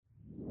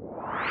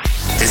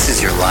This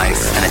is your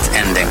life, and it's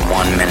ending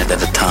 1 minute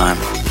at a time.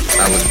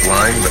 I was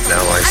blind, but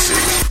now I see.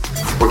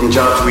 Working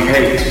jobs we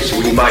hate, so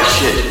we can buy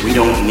shit we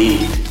don't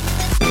need.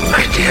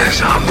 Ideas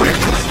are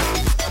brittle.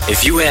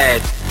 If you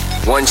had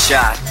one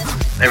shot,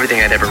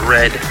 everything I'd ever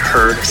read,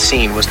 heard,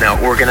 seen was now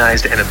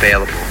organized and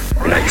available.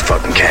 Now you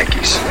fucking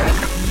khakis.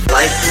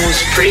 Life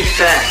moves pretty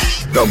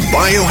fast. The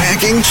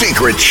Biohacking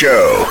Secret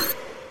Show.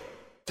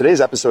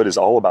 Today's episode is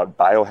all about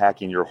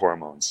biohacking your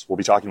hormones. We'll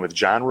be talking with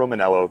John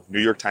Romaniello,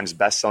 New York Times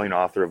bestselling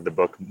author of the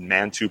book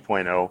Man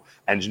 2.0,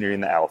 Engineering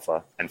the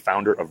Alpha, and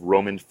founder of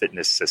Roman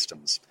Fitness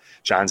Systems.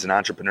 John's an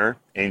entrepreneur,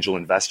 angel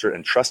investor,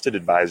 and trusted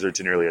advisor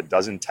to nearly a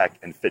dozen tech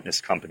and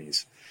fitness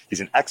companies.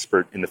 He's an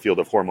expert in the field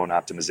of hormone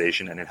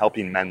optimization and in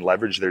helping men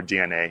leverage their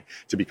DNA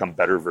to become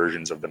better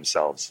versions of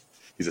themselves.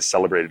 He's a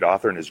celebrated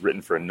author and has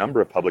written for a number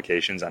of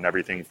publications on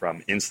everything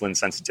from insulin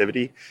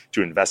sensitivity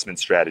to investment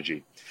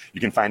strategy.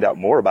 You can find out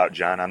more about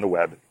John on the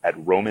web at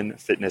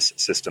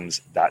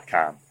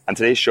romanfitnesssystems.com. On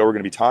today's show, we're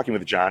going to be talking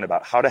with John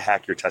about how to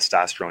hack your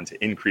testosterone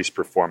to increase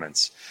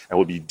performance. And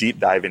we'll be deep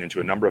diving into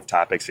a number of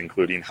topics,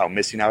 including how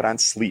missing out on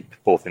sleep,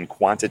 both in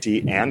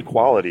quantity and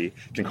quality,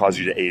 can cause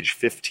you to age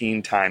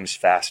 15 times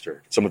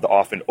faster. Some of the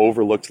often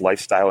overlooked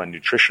lifestyle and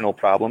nutritional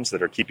problems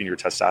that are keeping your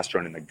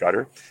testosterone in the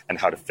gutter and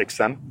how to fix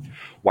them.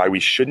 Why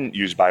we shouldn't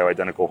use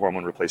bioidentical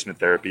hormone replacement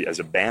therapy as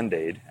a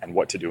Band-Aid and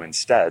what to do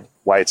instead.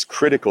 Why it's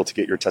critical to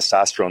get your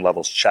testosterone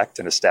levels checked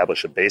and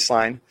establish a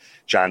baseline.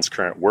 John's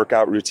current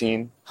workout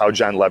routine, how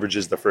John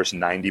leverages the first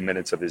 90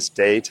 minutes of his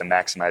day to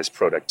maximize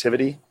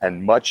productivity,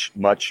 and much,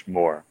 much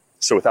more.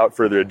 So without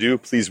further ado,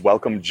 please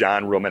welcome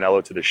John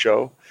Romaniello to the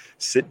show.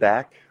 Sit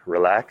back,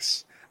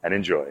 relax, and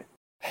enjoy.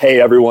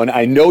 Hey everyone,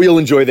 I know you'll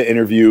enjoy the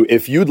interview.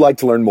 If you'd like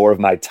to learn more of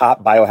my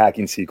top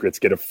biohacking secrets,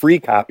 get a free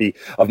copy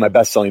of my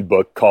best-selling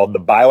book called The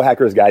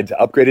Biohacker's Guide to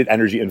Upgraded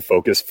Energy and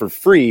Focus for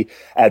free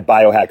at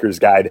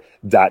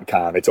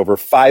biohackersguide.com. It's over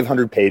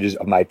 500 pages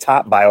of my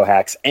top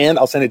biohacks, and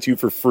I'll send it to you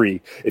for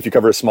free if you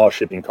cover a small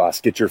shipping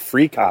cost. Get your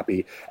free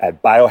copy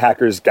at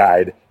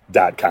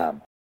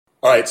biohackersguide.com.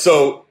 All right,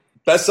 so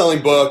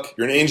best-selling book,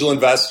 you're an angel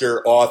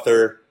investor,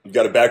 author, you've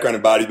got a background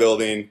in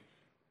bodybuilding.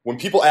 When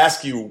people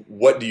ask you,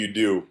 what do you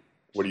do?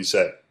 What do you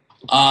say?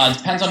 It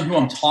depends on who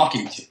I'm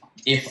talking to.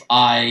 If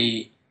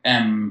I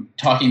am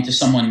talking to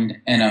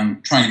someone and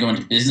I'm trying to go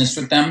into business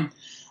with them,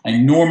 I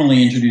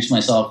normally introduce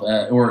myself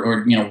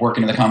or work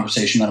into the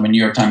conversation that I'm a New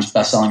York Times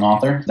bestselling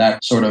author.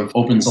 That sort of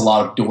opens a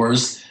lot of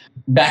doors.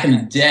 Back in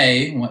the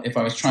day, if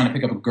I was trying to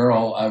pick up a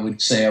girl, I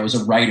would say I was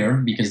a writer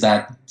because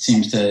that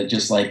seems to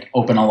just like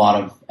open a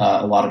lot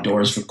of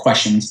doors for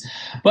questions.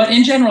 But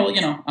in general,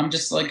 I'm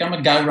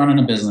a guy running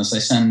a business. I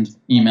send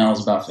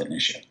emails about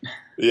fitness shit.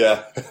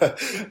 Yeah,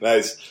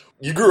 nice.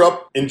 You grew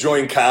up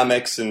enjoying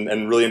comics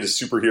and really into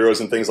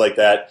superheroes and things like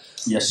that.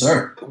 Yes,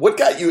 sir. What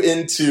got you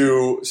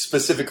into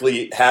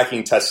specifically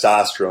hacking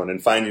testosterone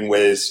and finding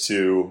ways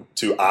to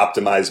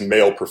optimize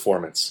male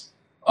performance?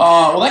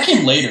 Well, that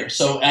came later.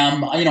 So,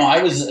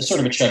 I was sort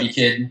of a chubby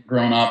kid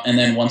growing up, and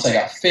then once I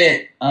got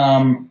fit,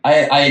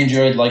 I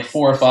enjoyed like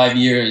 4 or 5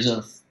 years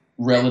of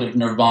relative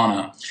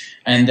nirvana.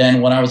 And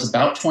then when I was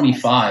about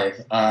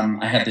 25,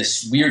 I had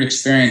this weird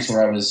experience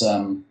where I was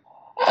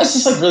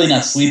just like really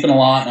not sleeping a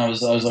lot, and I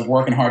was like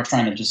working hard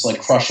trying to just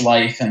like crush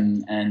life,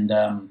 and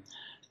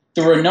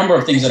there were a number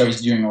of things that I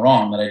was doing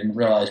wrong that I didn't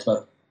realize.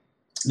 But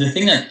the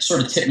thing that sort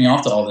of tipped me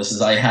off to all this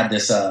is I had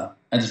this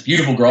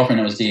beautiful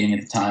girlfriend I was dating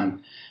at the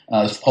time,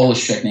 this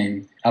Polish chick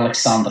named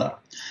Alexandra,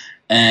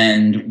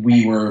 and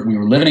we were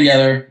living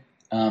together.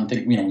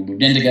 We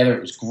moved in together.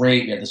 It was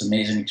great. We had this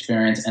amazing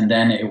experience, and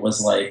then it was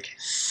like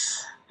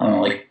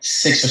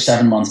 6 or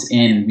 7 months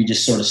in, we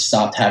just sort of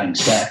stopped having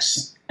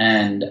sex.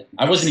 And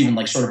I wasn't even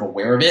like sort of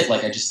aware of it.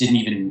 Like I just didn't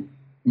even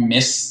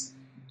miss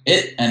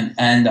it. And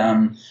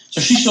so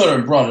she sort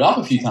of brought it up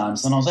a few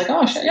times. And I was like,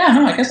 oh, shit, yeah,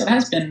 no, I guess it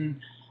has been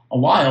a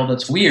while.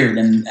 That's weird.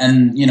 And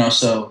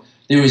so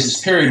there was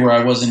this period where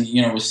I wasn't,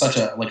 it was such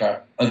a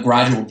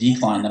gradual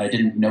decline that I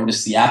didn't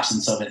notice the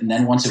absence of it. And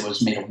then once it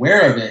was made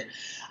aware of it,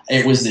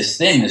 it was this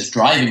thing, this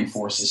driving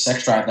force, this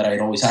sex drive that I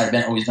had always had.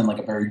 I'd always been like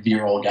a very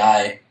virile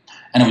guy.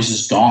 And it was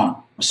just gone.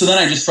 So then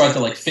I just tried to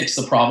like fix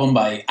the problem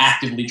by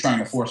actively trying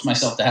to force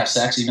myself to have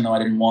sex, even though I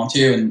didn't want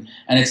to. And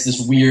it's this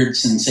weird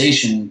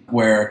sensation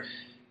where,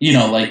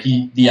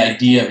 the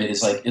idea of it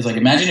is like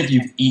imagine if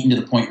you've eaten to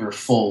the point where you're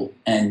full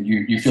and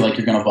you feel like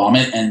you're going to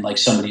vomit and like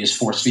somebody is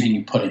force feeding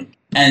you pudding.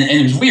 And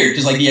it was weird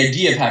because like the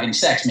idea of having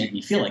sex made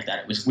me feel like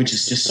that. Which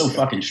is just so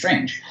fucking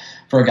strange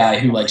for a guy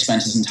who like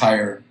spends his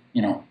entire,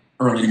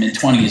 early to mid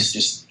 20s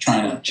just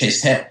trying to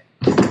chase tail.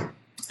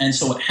 And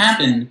so what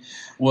happened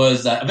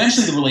was that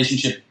eventually the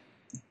relationship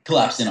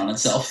collapsed in on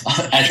itself,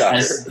 as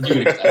you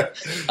would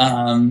expect.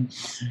 That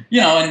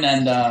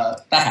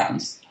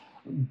happens.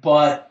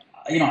 But,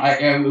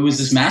 it was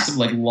this massive,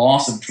 like,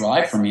 loss of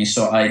drive for me.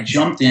 So I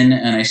jumped in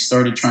and I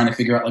started trying to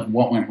figure out, like,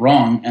 what went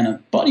wrong. And a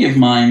buddy of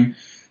mine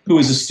who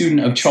was a student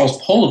of Charles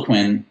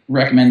Poliquin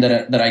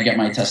recommended that I get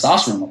my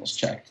testosterone levels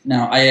checked.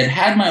 Now, I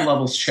had my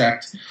levels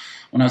checked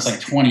when I was,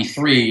 like,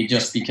 23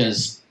 just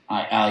because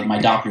my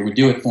doctor would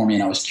do it for me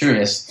and I was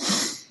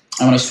curious.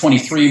 when I was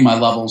 23, my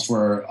levels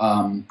were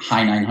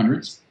high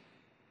 900s.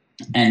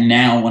 And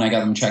now when I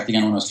got them checked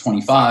again when I was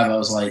 25, I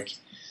was like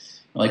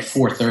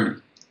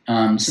 430.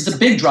 So it's a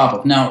big drop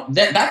off. Now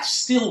that's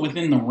still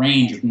within the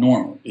range of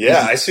normal.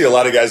 Yeah, I see a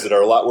lot of guys that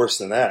are a lot worse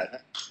than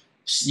that.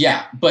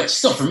 Yeah, but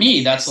still for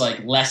me, that's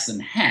like less than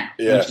half,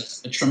 which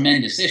is a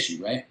tremendous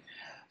issue, right?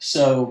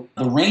 So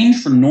the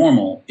range for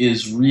normal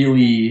is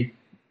really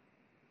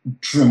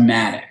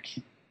dramatic.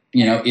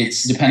 You know,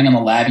 it's depending on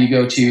the lab you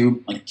go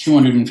to, like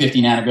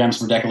 250 nanograms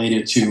per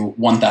deciliter to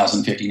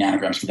 1,050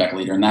 nanograms per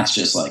deciliter. And that's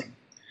just like,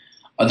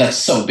 that's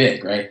so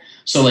big, right?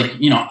 So like,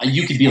 you know,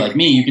 you could be like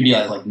me, you could be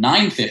at like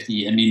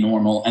 950 and be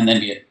normal, and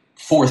then be at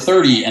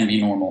 430 and be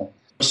normal.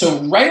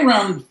 So right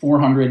around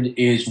 400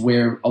 is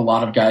where a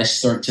lot of guys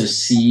start to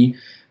see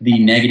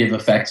the negative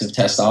effects of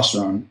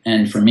testosterone.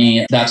 And for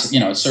me, that's, you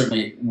know, it's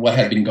certainly what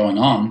had been going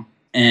on.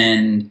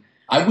 And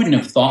I wouldn't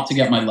have thought to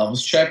get my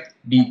levels checked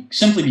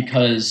simply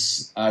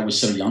because I was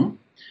so young.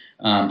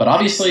 But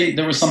obviously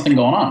there was something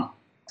going on.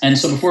 And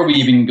so before we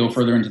even go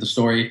further into the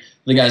story,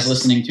 the guys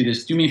listening to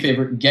this, do me a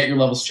favor, get your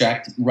levels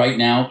checked right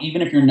now.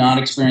 Even if you're not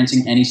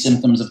experiencing any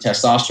symptoms of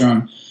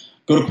testosterone,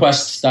 go to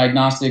Quest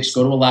Diagnostics,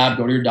 go to a lab,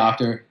 go to your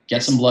doctor,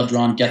 get some blood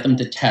drawn, get them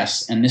to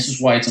test. And this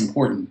is why it's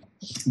important,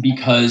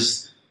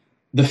 because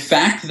the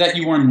fact that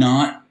you are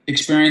not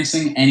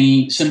experiencing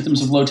any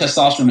symptoms of low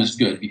testosterone is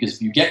good, because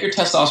if you get your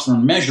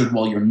testosterone measured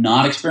while you're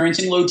not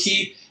experiencing low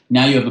T,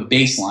 now you have a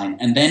baseline.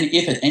 And then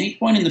if at any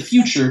point in the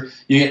future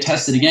you get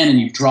tested again and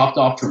you've dropped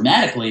off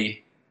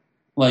dramatically,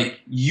 like,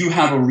 you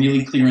have a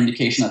really clear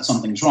indication that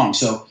something's wrong.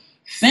 So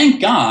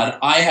thank God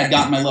I had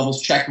gotten my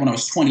levels checked when I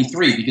was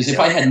 23, because if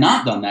I had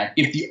not done that,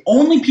 if the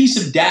only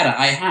piece of data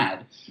I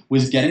had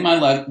was getting my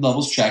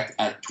levels checked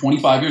at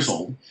 25 years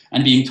old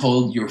and being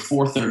told you're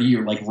 430,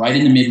 you're like right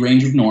in the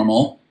mid-range of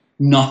normal,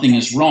 nothing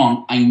is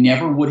wrong, I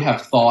never would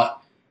have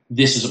thought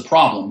this is a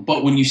problem.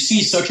 But when you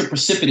see such a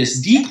precipitous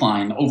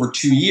decline over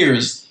 2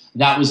 years,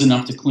 that was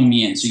enough to clue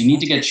me in. So you need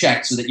to get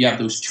checked so that you have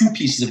those two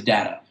pieces of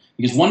data.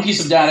 Because one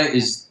piece of data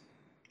is,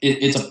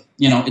 it's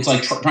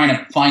like trying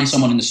to find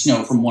someone in the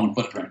snow from one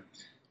footprint.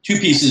 Two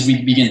pieces,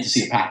 we begin to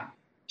see a pattern.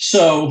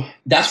 So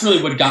that's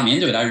really what got me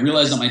into it. I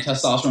realized that my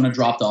testosterone had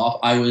dropped off.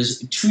 I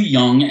was too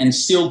young and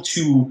still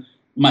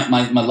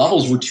my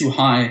levels were too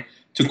high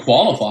to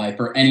qualify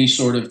for any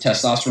sort of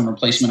testosterone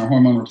replacement or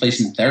hormone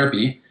replacement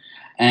therapy.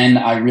 And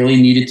I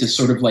really needed to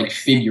sort of like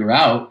figure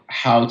out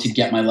how to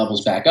get my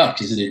levels back up,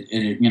 because it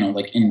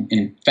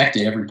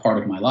infected every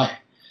part of my life.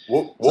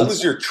 What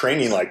was your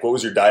training like? What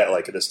was your diet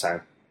like at this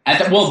time?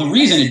 The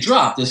reason it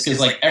dropped is because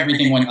like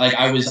everything went, like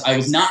I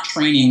was not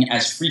training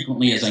as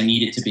frequently as I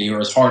needed to be, or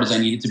as hard as I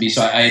needed to be.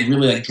 So I had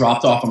really like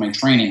dropped off on my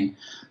training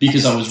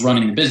because I was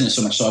running the business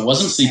so much. So I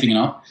wasn't sleeping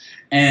enough.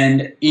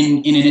 And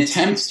in an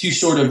attempt to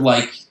sort of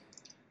like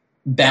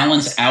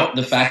balance out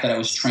the fact that I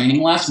was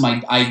training less,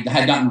 I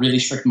had gotten really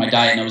strict with my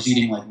diet, and I was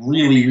eating like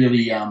really,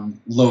 really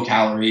low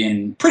calorie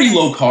and pretty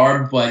low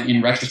carb, but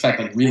in retrospect,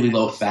 like really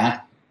low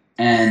fat.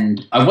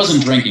 And I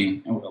wasn't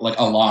drinking like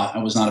a lot.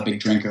 I was not a big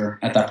drinker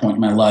at that point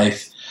in my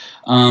life.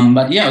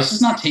 But yeah, I was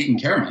just not taking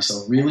care of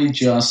myself. Really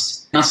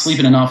just not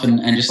sleeping enough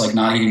and just like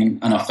not eating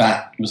enough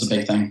fat was a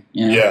big thing.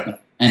 You know? Yeah.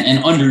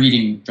 And under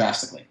eating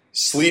drastically.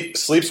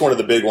 Sleep's one of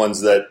the big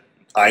ones that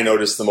I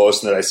notice the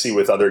most, and that I see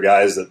with other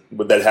guys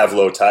that have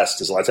low test,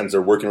 is a lot of times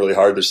they're working really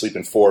hard. They're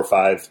sleeping 4,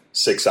 5,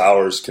 6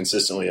 hours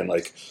consistently, and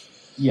like.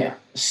 Yeah.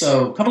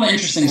 So a couple of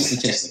interesting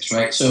statistics,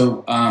 right?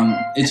 So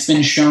it's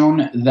been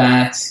shown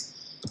that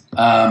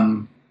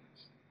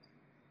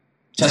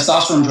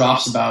testosterone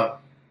drops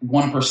about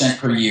 1%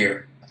 per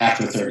year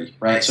after 30,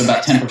 right? So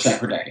about 10%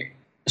 per decade.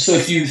 So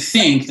if you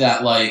think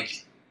that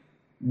like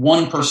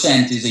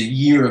 1% is a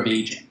year of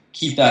aging,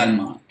 keep that in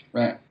mind,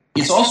 right?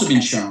 It's also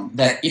been shown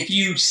that if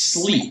you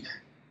sleep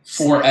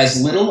for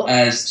as little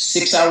as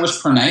 6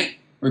 hours per night,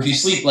 or if you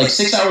sleep like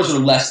 6 hours or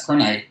less per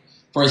night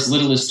for as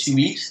little as 2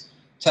 weeks,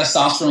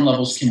 testosterone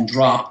levels can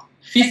drop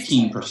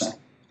 15%.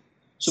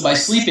 So by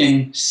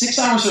sleeping 6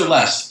 hours or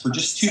less for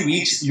just 2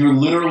 weeks, you're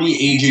literally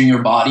aging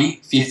your body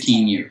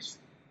 15 years,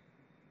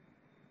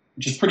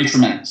 which is pretty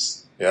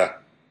tremendous. Yeah.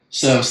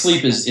 So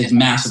sleep is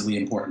massively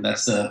important.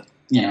 That's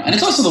and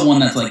it's also the one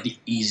that's like the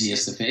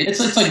easiest to fit.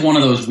 It's like one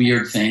of those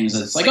weird things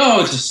that's like,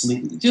 oh, it's just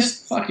sleep.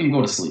 Just fucking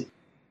go to sleep.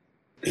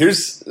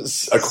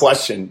 Here's a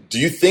question. Do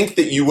you think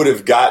that you would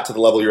have got to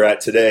the level you're at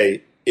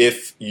today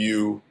if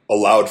you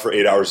allowed for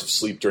 8 hours of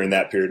sleep during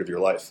that period of your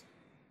life?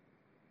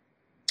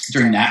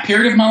 During that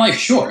period of my life,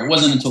 sure. It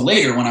wasn't until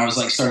later when I was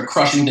like started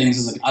crushing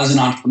things as an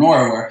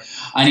entrepreneur where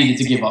I needed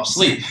to give up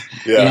sleep.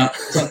 Yeah.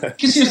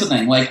 Because here's the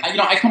thing, like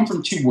I come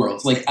from two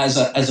worlds. Like as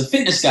a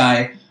fitness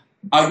guy,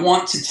 I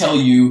want to tell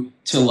you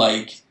to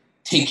like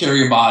take care of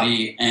your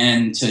body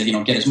and to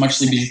get as much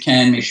sleep as you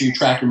can. Make sure you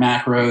track your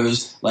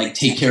macros. Like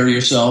take care of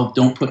yourself.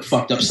 Don't put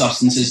fucked up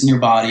substances in your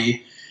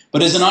body.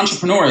 But as an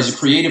entrepreneur, as a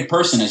creative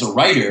person, as a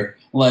writer,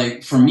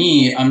 like for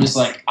me, I'm just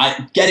like,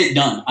 I get it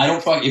done. I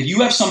don't fuck. If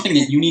you have something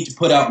that you need to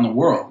put out in the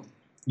world,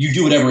 you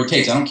do whatever it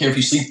takes. I don't care if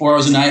you sleep 4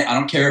 hours a night. I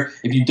don't care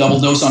if you double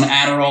dose on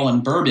Adderall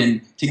and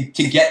bourbon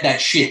to get that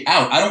shit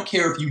out. I don't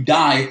care if you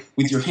die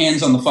with your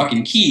hands on the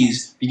fucking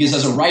keys, because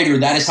as a writer,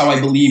 that is how I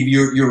believe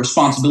your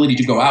responsibility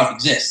to go out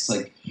exists.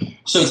 Like,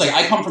 so it's like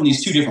I come from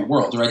these two different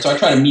worlds, right? So I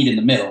try to meet in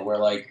the middle where,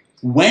 like,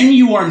 when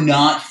you are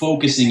not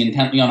focusing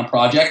intently on a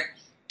project,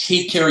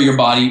 take care of your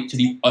body to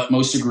the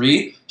utmost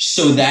degree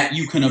so that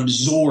you can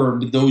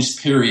absorb those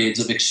periods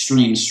of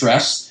extreme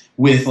stress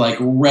with like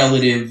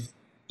relative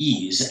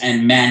ease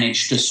and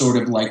manage to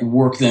sort of like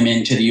work them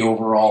into the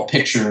overall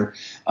picture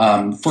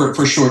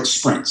for short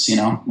sprints, you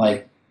know,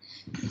 like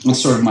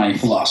that's sort of my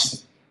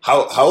philosophy.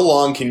 How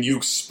long can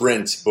you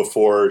sprint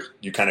before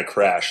you kind of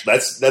crash?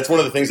 That's one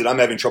of the things that I'm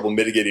having trouble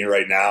mitigating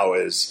right now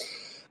is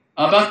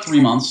about 3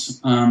 months,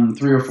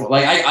 3 or 4.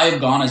 Like I've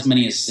gone as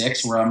many as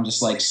 6 where I'm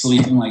just like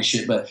sleeping like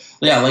shit. But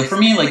yeah, like for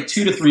me, like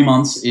 2 to 3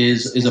 months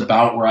is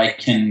about where I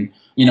can,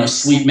 you know,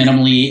 sleep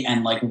minimally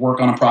and like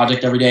work on a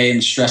project every day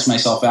and stress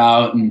myself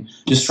out and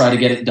just try to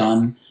get it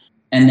done.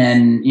 And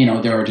then, you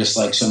know, there are just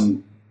like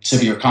some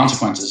severe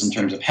consequences in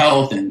terms of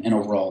health and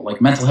overall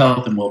like mental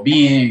health and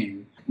well-being.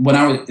 And when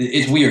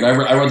it's weird. I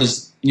wrote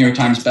this New York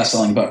Times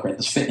best-selling book, right?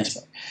 This fitness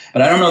book.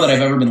 But I don't know that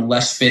I've ever been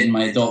less fit in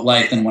my adult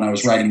life than when I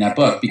was writing that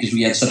book, because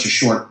we had such a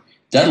short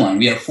deadline.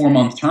 We had a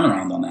 4-month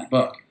turnaround on that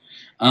book.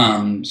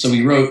 So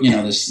we wrote, you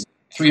know, this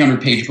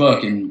 300-page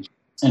book in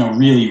a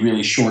really,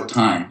 really short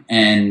time.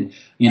 And,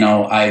 you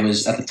know, I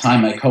was, at the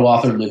time, my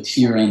co-author lived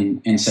here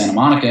in Santa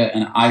Monica,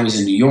 and I was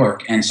in New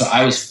York. And so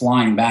I was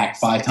flying back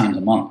 5 times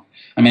a month.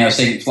 I mean, I was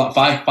taking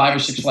 5 or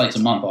 6 flights a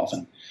month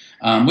often.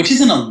 Which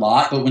isn't a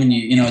lot, but when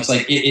you know, it's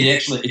like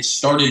it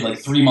started like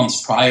 3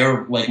 months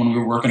prior, like when we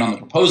were working on the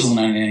proposal and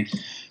everything.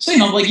 So, you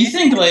know, like you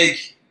think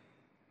like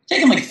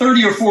taking like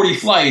 30 or 40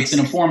 flights in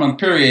a 4-month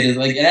period,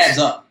 like it adds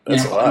up.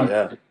 That's a lot,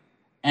 yeah.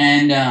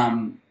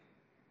 And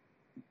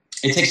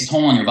it takes a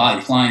toll on your body.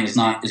 Flying is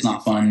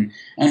not fun.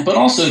 But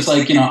also it's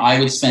like, you know, I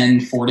would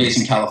spend 4 days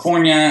in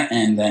California,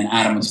 and then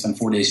Adam would spend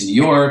 4 days in New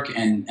York,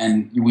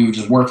 and we would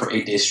just work for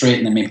 8 days straight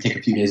and then maybe take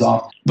a few days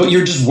off. But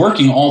you're just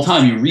working all the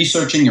time. You're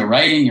researching, you're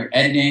writing, you're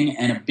editing,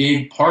 and a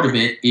big part of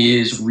it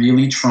is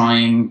really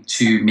trying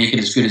to make it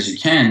as good as you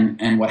can.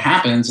 And what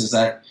happens is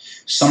that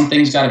some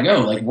things got to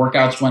go. Like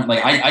workouts went,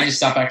 like I just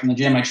got back from the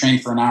gym. I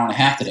trained for an hour and a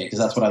half today because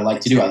that's what I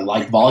like to do. I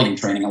like volume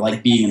training. I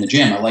like being in the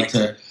gym. I like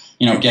to,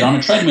 you know, get on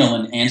a treadmill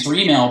and answer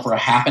email for a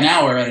half an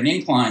hour at an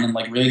incline and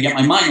like really get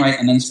my mind right,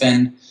 and then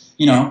spend,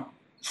 you know,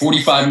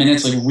 45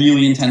 minutes like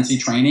really intensely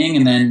training,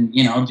 and then,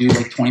 you know, do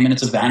like 20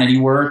 minutes of vanity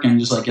work and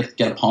just like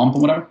get a pump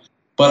and whatever.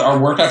 But our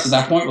workouts at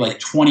that point were like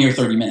 20 or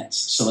 30 minutes.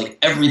 So like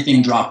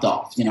everything dropped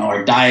off. You know,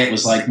 our diet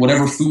was like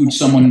whatever food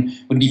someone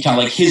would be kind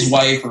of like his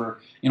wife or,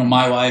 you know,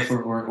 my wife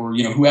or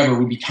you know, whoever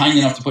would be kind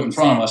enough to put in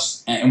front of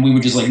us, and we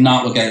would just like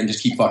not look at it and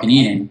just keep fucking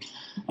eating.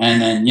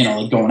 And then, you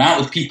know, like going out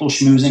with people,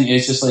 schmoozing,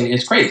 it's just like,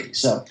 it's crazy.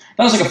 So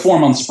that was like a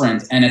 4-month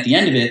sprint. And at the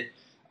end of it,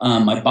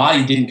 my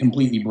body didn't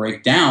completely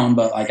break down,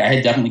 but like I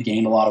had definitely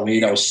gained a lot of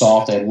weight. I was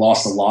soft. I had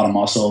lost a lot of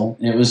muscle.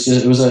 It was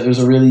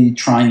a really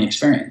trying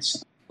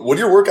experience. What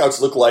do your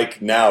workouts look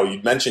like now?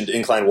 You'd mentioned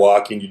incline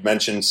walking. You'd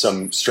mentioned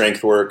some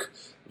strength work,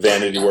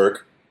 vanity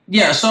work.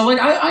 Yeah, so like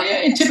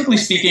I typically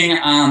speaking,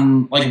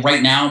 like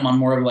right now I'm on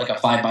more of like a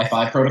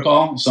 5x5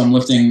 protocol. So I'm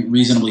lifting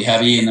reasonably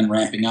heavy and then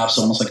ramping up.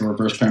 So almost like a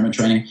reverse pyramid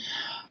training.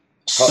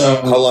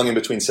 So how long in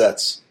between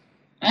sets?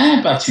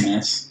 About 2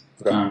 minutes.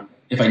 Okay.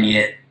 If I need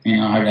it. You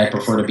know, I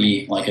prefer to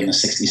be like in the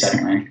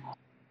 60-second range.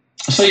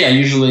 So yeah,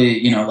 usually,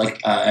 you know,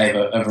 like I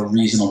have a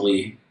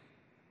reasonably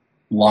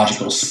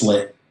logical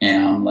split. You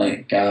know,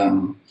 like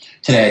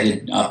today I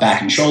did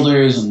back and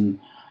shoulders, and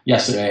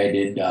yesterday I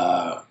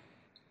did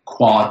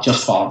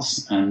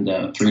quads,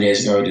 and 3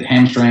 days ago I did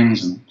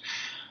hamstrings. And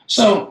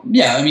so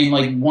yeah, I mean,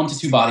 like 1 to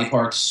 2 body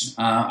parts.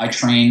 I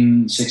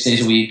train 6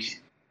 days a week.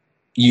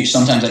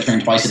 Sometimes I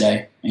train twice a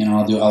day. You know,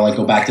 I'll like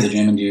go back to the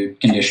gym and do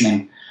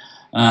conditioning.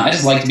 I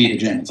just like to be at the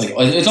gym. It's like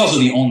it's also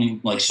the only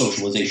like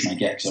socialization I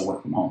get because I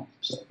work from home.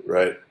 So.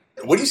 Right.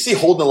 What do you see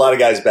holding a lot of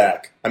guys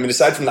back? I mean,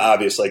 aside from the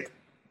obvious, like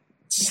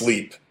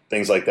sleep,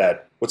 things like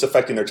that, what's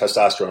affecting their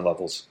testosterone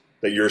levels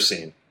that you're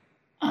seeing?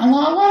 A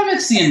lot of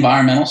it's the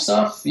environmental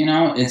stuff. You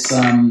know, it's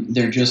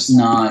they're just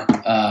not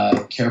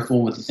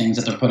careful with the things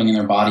that they're putting in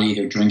their body.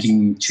 They're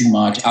drinking too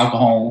much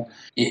alcohol.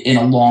 In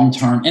a long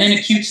term, in an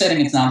acute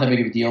setting, it's not that big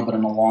of a deal, but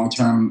in a long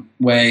term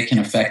way, can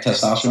affect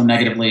testosterone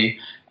negatively.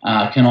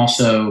 Can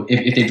also,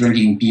 if they're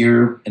drinking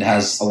beer, it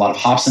has a lot of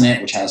hops in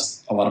it, which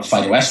has a lot of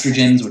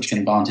phytoestrogens, which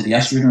can bond to the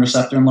estrogen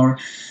receptor and lower.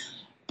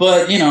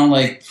 But, you know,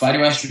 like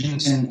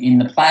phytoestrogens in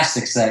the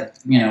plastics that,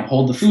 you know,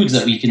 hold the foods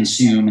that we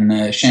consume and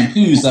the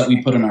shampoos that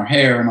we put in our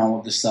hair and all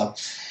of this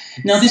stuff.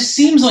 Now, this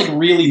seems like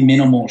really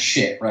minimal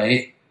shit,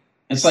 right?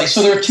 It's like,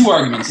 so there are 2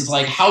 arguments. It's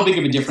like, how big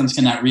of a difference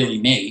can that really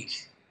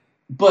make?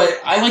 But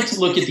I like to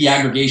look at the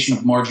aggregation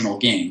of marginal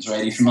gains,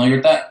 right? Are you familiar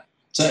with that?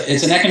 So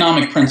it's an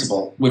economic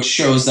principle which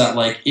shows that,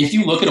 like, if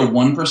you look at a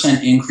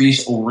 1%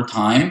 increase over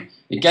time,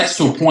 it gets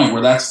to a point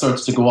where that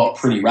starts to go up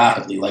pretty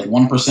rapidly. Like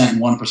 1% and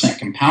 1%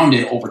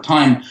 compounded over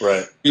time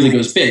really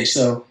goes big.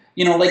 So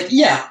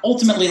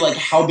ultimately, like,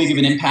 how big of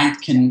an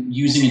impact can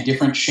using a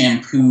different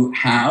shampoo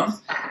have?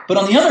 But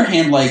on the other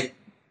hand, like,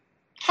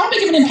 how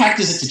big of an impact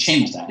is it to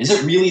change that? Is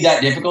it really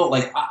that difficult?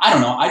 Like, I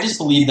don't know. I just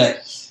believe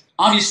that,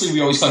 obviously, we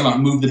always talk about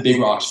move the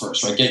big rocks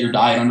first, right? Get your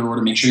diet under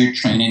order, make sure you're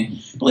training.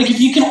 But, like, if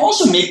you can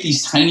also make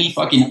these tiny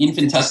fucking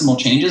infinitesimal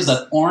changes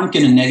that aren't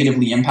going to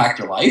negatively impact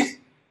your life,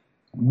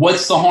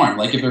 what's the harm?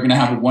 Like, if they're going to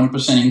have a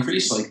 1%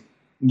 increase, like,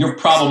 you're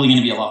probably going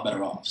to be a lot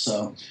better off.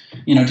 So,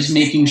 just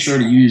making sure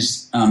to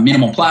use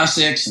minimal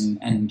plastics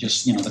and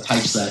just, the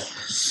types that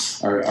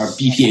are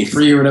BPA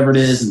free or whatever it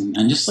is,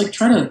 and just like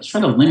try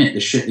to limit the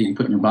shit that you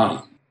put in your body.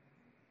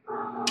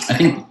 I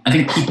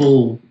think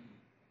people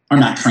are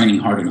not training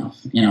hard enough,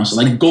 So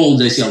like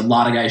Gold, I see a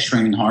lot of guys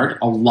training hard,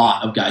 a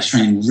lot of guys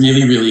training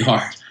really, really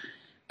hard,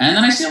 and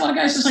then I see a lot of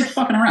guys just like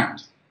fucking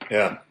around,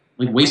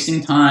 like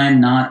wasting time,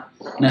 not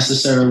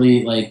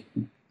necessarily like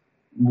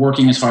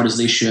working as hard as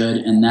they should,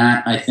 and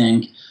that I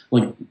think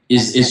like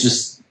is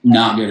just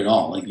not good at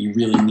all. Like you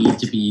really need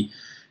to be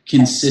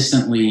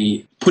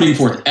consistently putting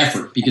forth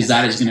effort, because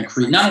that is going to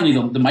create not only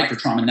the micro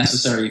trauma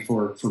necessary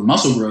for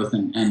muscle growth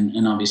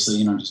and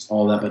obviously just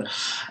all of that,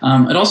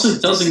 but it also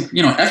does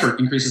effort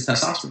increases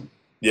testosterone.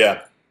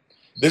 Yeah,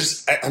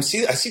 I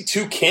see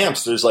two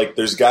camps.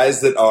 There's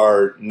guys that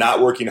are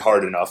not working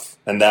hard enough,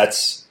 and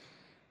that's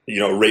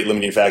a rate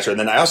limiting factor. And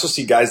then I also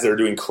see guys that are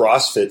doing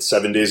CrossFit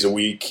 7 days a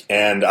week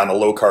and on a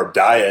low carb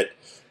diet,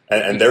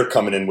 and they're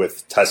coming in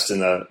with tests in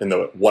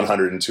the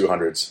 100 and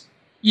 200s.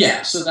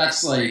 Yeah, so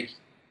that's like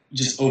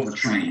just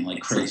overtraining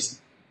like crazy.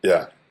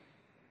 Yeah.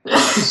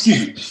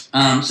 Excuse me.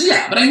 So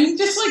yeah, but I mean,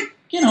 just like,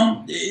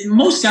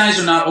 most guys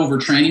are not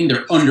overtraining,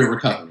 they're under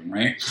recovering,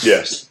 right?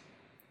 Yes.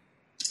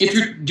 If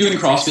you're doing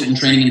CrossFit and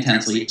training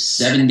intensely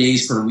 7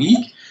 days per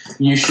week,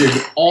 you should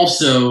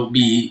also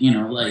be,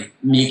 like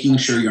making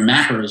sure your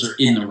macros are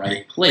in the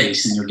right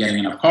place and you're getting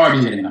enough carbs,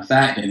 you're getting enough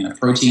fat, getting enough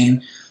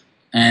protein.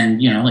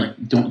 And,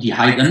 like, don't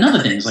dehydrate. Another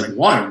thing is, like,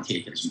 water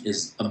intake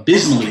is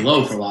abysmally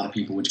low for a lot of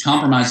people, which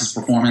compromises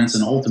performance,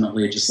 and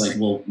ultimately it just, like,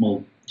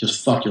 will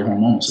just fuck your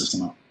hormonal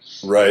system up.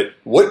 Right.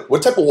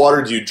 What type of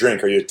water do you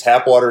drink? Are you a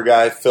tap water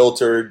guy,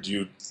 filtered?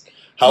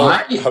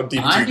 How deep do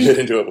you get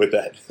into it with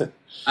that?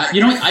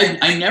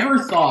 I never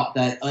thought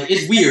that, like,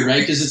 it's weird,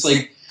 right? Because it's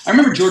like, I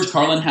remember George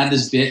Carlin had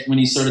this bit when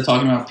he started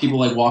talking about people,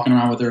 like, walking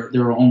around with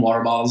their own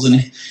water bottles, and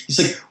he's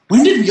like,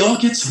 when did we all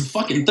get so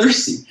fucking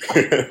thirsty?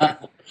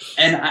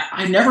 And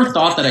I never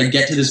thought that I'd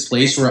get to this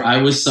place where I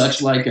was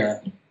such like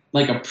a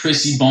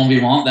prissy bon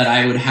vivant that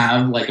I would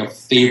have like a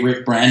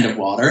favorite brand of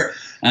water.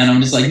 And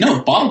I'm just like,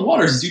 no, bottled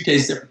waters do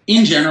taste different.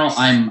 In general,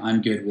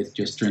 I'm good with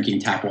just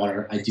drinking tap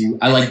water.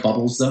 I like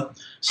bubbles though.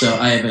 So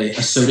I have a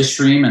soda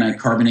stream and I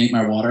carbonate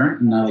my water,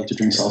 and I like to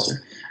drink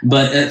seltzer.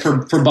 But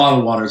for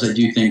bottled waters, I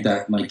do think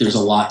that like there's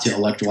a lot to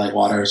electrolyte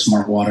water,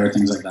 smart water,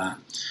 things like that.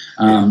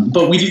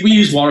 But we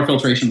use water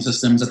filtration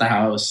systems at the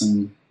house.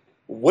 And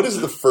what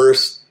is the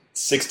first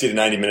 60 to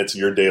 90 minutes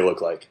of your day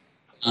look like?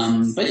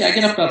 But yeah, I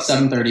get up about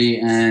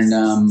 7:30,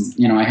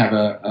 and I have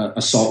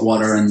a salt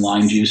water and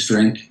lime juice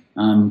drink,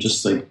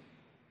 just like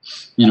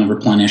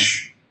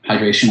replenish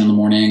hydration in the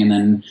morning, and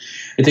then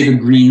I take a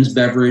greens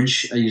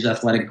beverage. I use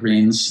Athletic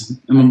Greens.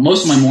 I mean,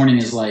 most of my morning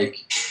is like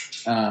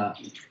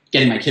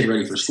getting my kid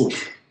ready for school,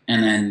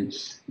 and then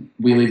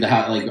we leave the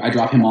house. Like I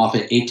drop him off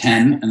at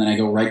 8:10, and then I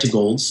go right to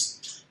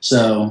Gold's.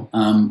 So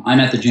I'm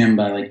at the gym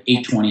by like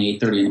 8:20,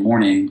 8:30 in the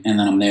morning, and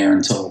then I'm there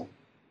until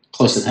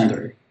close to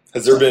 10:30.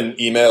 Has there been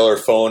email or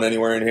phone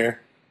anywhere in here?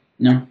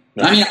 No.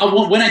 I mean,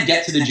 when I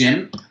get to the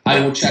gym, I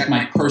will check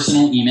my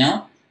personal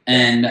email,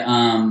 and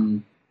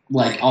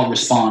I'll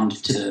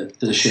respond to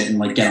the shit and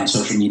like get on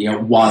social media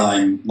while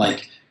I'm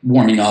like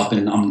warming up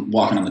and I'm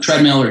walking on the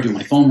treadmill or doing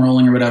my foam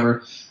rolling or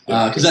whatever.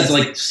 Because that's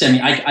like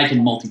I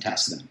can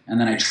multitask them, and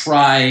then I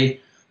try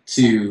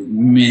to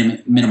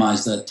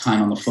minimize the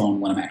time on the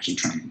phone when I'm actually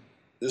training.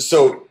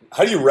 So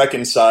how do you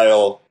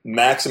reconcile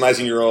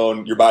maximizing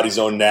your body's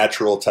own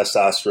natural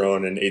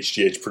testosterone and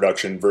HGH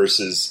production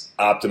versus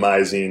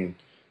optimizing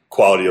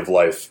quality of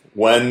life?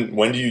 When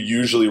do you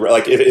usually,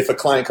 like if a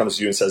client comes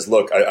to you and says,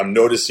 look, I'm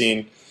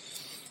noticing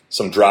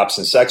some drops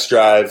in sex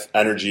drive,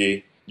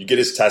 energy, you get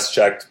his test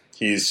checked,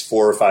 he's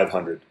 400 or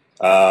 500,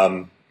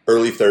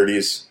 early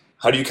 30s.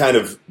 How do you kind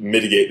of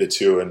mitigate the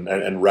two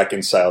and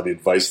reconcile the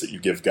advice that you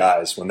give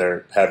guys when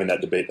they're having that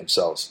debate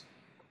themselves?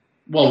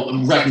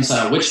 Well,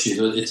 reconcile which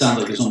two? It sounds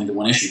like there's only the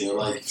one issue there.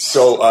 Like,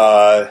 so,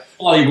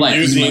 quality of life.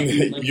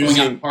 Using going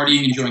out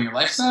partying, enjoying your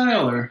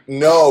lifestyle, or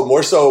no,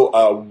 more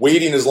so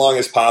waiting as long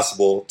as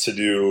possible to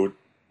do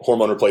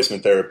hormone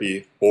replacement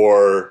therapy,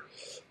 or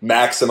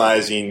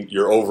maximizing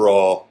your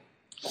overall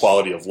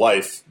quality of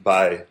life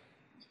by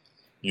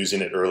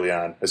using it early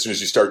on, as soon as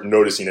you start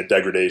noticing a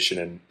degradation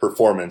in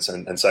performance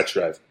and sex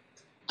drive.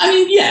 I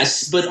mean,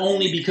 yes, but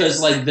only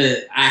because like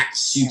the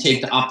acts you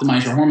take to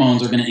optimize your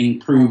hormones are going to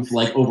improve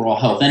like overall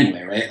health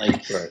anyway, right?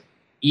 Like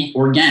eat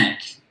organic.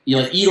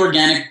 Eat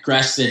organic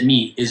grass-fed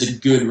meat is a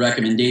good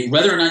recommendation.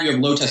 Whether or not you have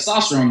low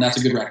testosterone, that's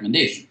a good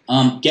recommendation.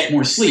 Get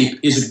more sleep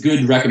is a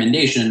good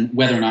recommendation,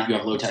 whether or not you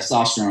have low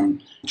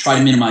testosterone. Try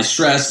to minimize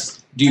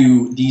stress.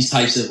 do these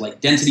types of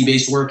like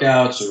density-based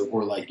workouts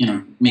or like,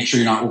 make sure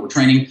you're not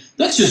overtraining.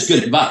 That's just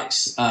good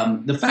advice.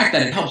 The fact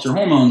that it helps your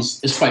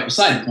hormones is quite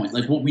beside the point.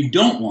 Like what we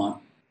don't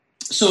want.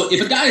 So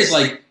if a guy is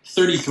like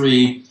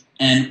 33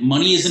 and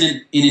money isn't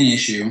an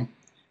issue,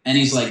 and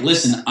he's like,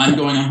 listen, I'm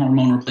going on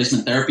hormone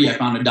replacement therapy. I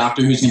found a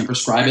doctor who's going to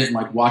prescribe it and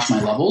like watch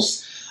my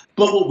levels.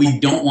 But what we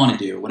don't want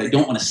to do, what I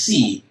don't want to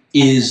see,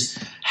 is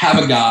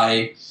have a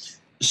guy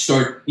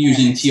start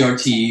using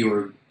TRT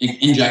or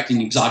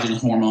injecting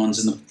exogenous hormones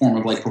in the form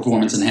of like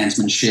performance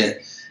enhancement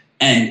shit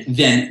and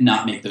then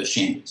not make those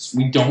changes.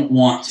 We don't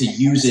want to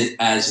use it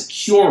as a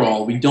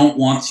cure-all. We don't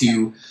want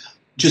to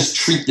just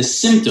treat the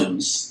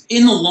symptoms.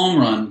 In the long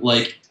run,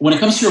 like when it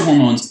comes to your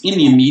hormones, in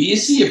the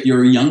immediacy, if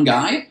you're a young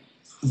guy,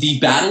 the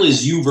battle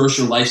is you versus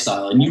your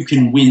lifestyle, and you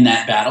can win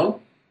that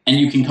battle and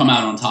you can come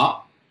out on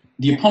top.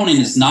 The opponent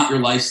is not your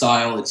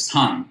lifestyle, it's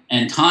time.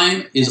 And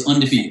time is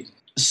undefeated.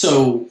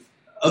 So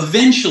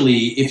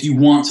eventually, if you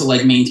want to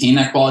like maintain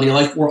that quality of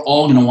life, we're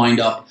all going to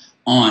wind up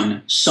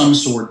on some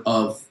sort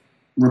of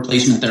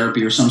replacement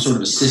therapy or some sort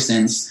of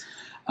assistance.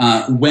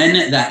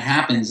 When that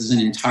happens is an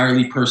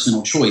entirely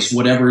personal choice,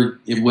 whatever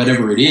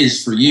it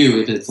is for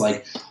you. If it's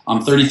like,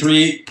 I'm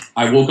 33,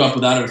 I woke up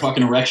without a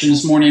fucking erection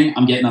this morning,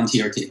 I'm getting on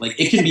TRT. Like,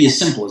 it can be as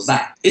simple as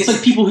that. It's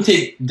like people who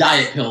take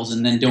diet pills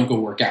and then don't go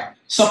work out.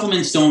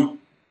 Supplements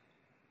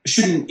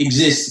shouldn't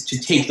exist to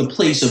take the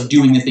place of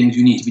doing the things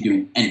you need to be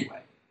doing anyway.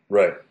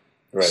 Right.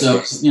 So,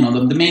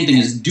 the main thing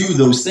is do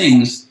those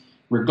things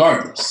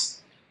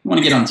regardless. You want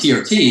to get on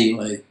TRT,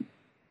 like,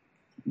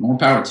 more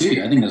power to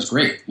you. I think that's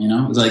great.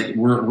 It's like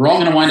we're all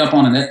going to wind up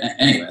on it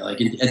anyway.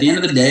 Like at the end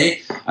of the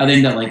day, I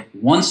think that like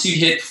once you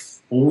hit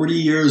 40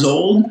 years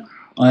old,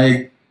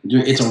 like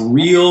it's a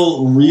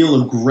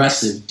real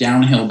aggressive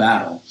downhill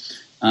battle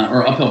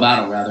or uphill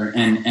battle rather.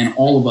 And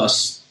all of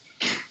us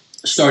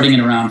starting at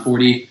around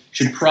 40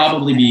 should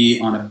probably be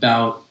on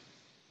about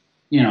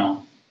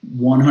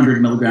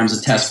 100 milligrams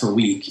of test per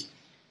week,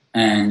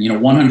 and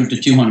 100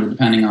 to 200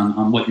 depending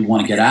on what you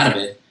want to get out of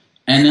it.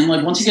 And then,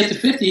 like, once you get to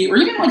 50, or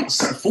even, like,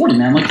 40,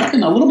 man, like,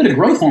 fucking a little bit of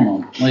growth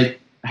hormone. Like,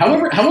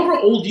 however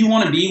old you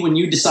want to be when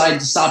you decide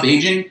to stop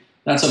aging,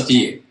 that's up to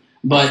you.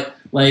 But,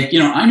 like,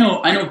 I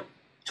know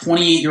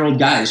 28-year-old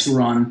guys who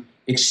are on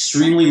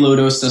extremely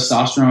low-dose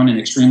testosterone and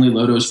extremely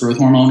low-dose growth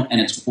hormone, and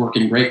it's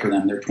working great for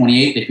them. They're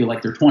 28, they feel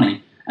like they're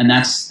 20, and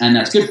that's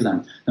good for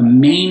them. The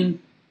main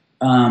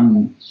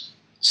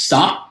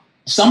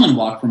stumbling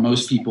block for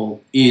most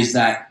people is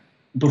that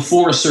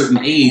before a certain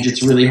age,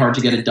 it's really hard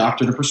to get a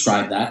doctor to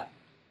prescribe that.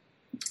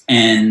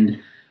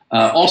 And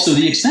also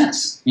the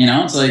expense,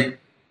 it's like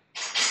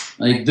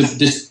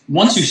this.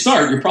 Once you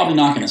start, you're probably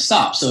not going to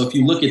stop. So if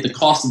you look at the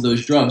cost of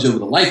those drugs over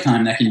the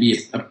lifetime, that can be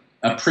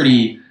a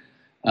pretty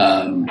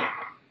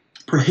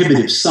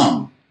prohibitive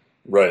sum.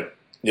 Right.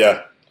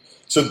 Yeah.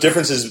 So the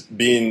differences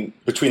being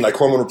between like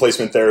hormone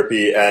replacement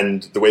therapy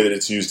and the way that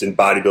it's used in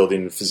bodybuilding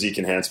and physique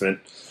enhancement,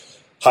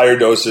 higher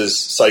doses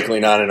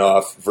cycling on and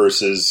off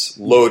versus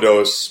low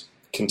dose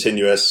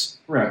continuous.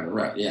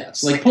 Right. Yeah.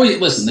 It's like poison.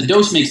 Listen, the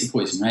dose makes the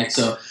poison, right?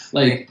 So,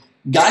 like,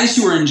 guys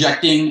who are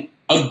injecting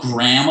a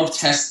gram of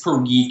test per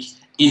week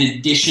in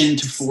addition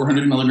to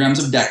 400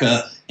 milligrams of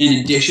Deca,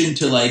 in addition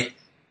to, like,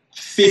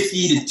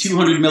 50 to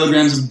 200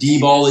 milligrams of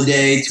D-ball a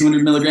day,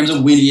 200 milligrams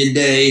of Winnie a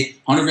day,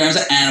 100 grams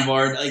of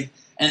Anavard, like,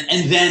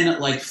 and then,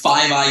 like,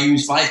 5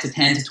 to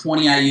 10 to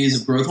 20 IUs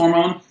of growth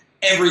hormone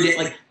every day.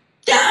 Like,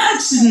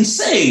 that's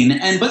insane.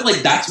 But,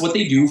 like, that's what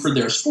they do for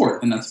their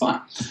sport, and that's fine.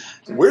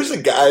 Where's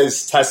a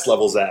guy's test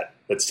levels at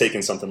that's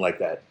taking something like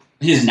that?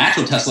 His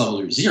natural test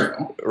levels are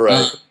 0.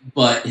 Right.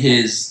 But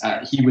he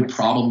would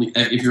probably,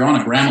 if you're on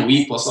a gram a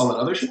week plus all that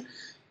other shit,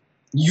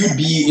 you'd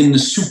be in the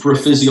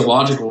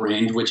supraphysiological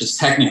range, which is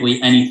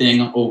technically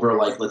anything over,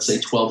 like, let's say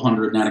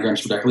 1,200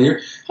 nanograms per deciliter.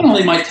 I don't know,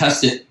 they might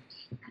test it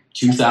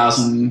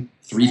 2,000,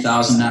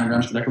 3,000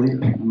 nanograms per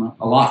deciliter.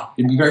 A lot.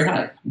 It'd be very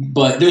high.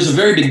 But there's a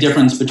very big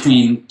difference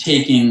between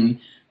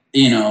taking,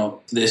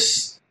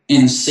 this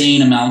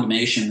insane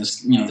amalgamation,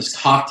 this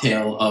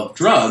cocktail of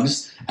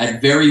drugs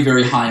at very,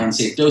 very high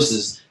unsafe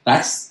doses.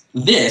 That's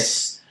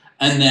this.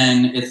 And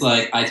then it's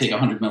like, I take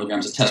 100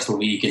 milligrams of test per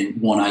week and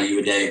 1 IU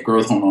a day of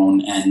growth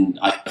hormone and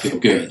I feel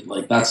good.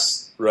 Like,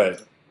 that's right.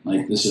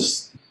 Like,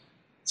 it's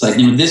like,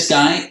 this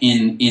guy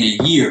in 1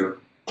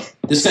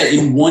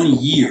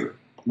 year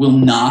will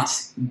not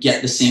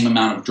get the same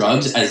amount of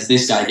drugs as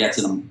this guy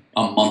gets in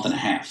a month and a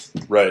half.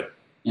 Right.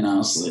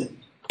 So,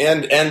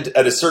 and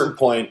at a certain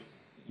point,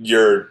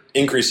 you're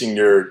increasing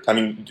your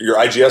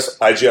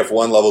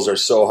IGF-1 levels are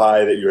so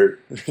high that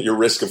your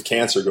risk of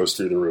cancer goes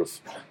through the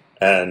roof.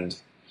 And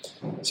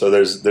so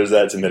there's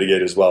that to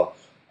mitigate as well.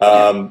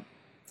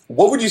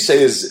 What would you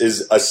say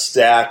is a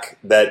stack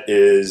that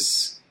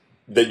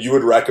you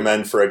would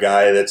recommend for a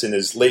guy that's in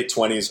his late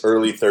 20s,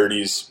 early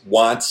 30s,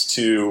 wants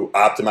to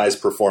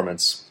optimize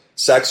performance,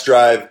 sex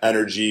drive,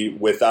 energy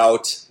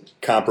without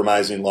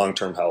compromising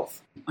long-term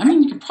health? I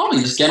mean, you could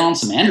probably just get on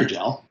some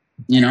androgel.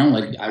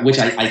 Which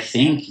I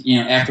think,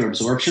 after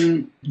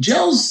absorption,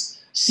 gels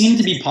seem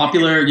to be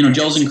popular,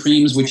 gels and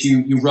creams, which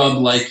you rub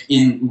like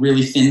in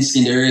really thin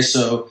skinned areas.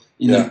 So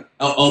in the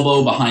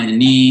elbow, behind the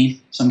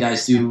knee, some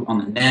guys do on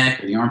the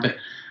neck or the armpit.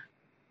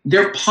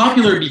 They're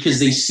popular because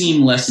they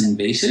seem less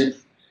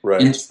invasive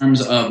in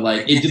terms of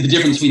like the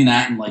difference between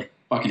that and like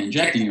fucking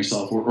injecting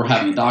yourself or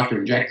having a doctor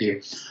inject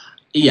you.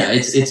 Yeah,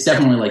 it's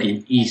definitely like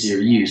an easier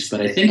use,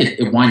 but I think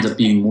it winds up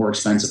being more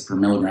expensive per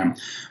milligram.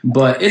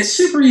 But it's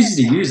super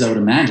easy to use, I would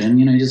imagine.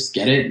 You just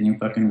get it and you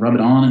fucking rub it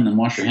on and then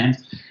wash your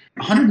hands.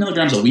 100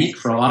 milligrams a week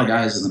for a lot of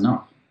guys is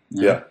enough.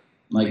 Yeah.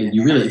 Like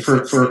you really,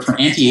 for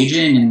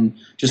anti-aging and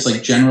just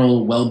like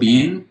general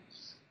well-being,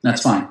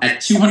 that's fine. At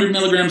 200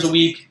 milligrams a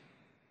week,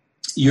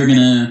 you're going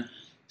to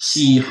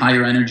see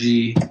higher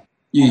energy.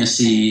 You're going to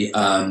see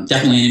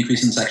definitely an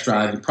increase in sex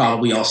drive. You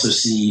probably also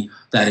see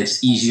that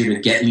it's easier to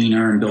get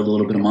leaner and build a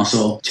little bit of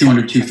muscle.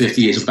 200,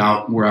 250 is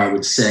about where I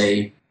would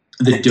say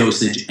the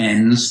dosage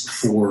ends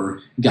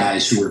for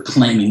guys who are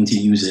claiming to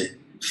use it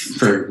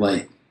for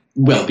like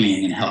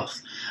well-being and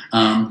health.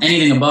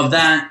 Anything above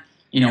that,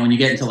 when you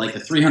get into like the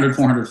 300,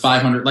 400,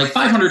 500, like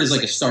 500 is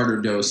like a starter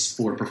dose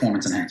for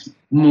performance enhancement.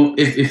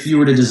 If you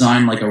were to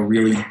design like a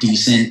really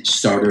decent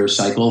starter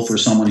cycle for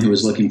someone who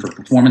is looking for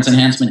performance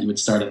enhancement, you would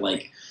start at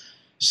like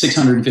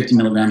 650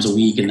 milligrams a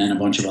week and then a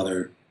bunch of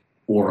other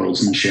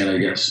orals and shit, I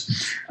guess.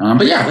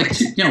 But yeah, like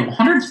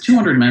 100 to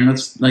 200, man,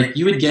 that's like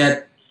you would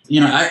get,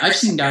 I've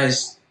seen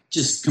guys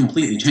just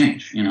completely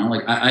change,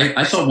 like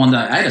I saw one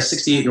that I had a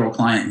 68-year-old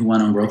client who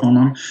went on growth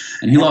hormone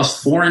and he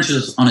lost 4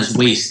 inches on his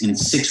waist in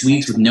 6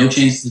 weeks with no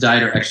change to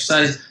diet or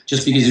exercise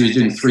just because he was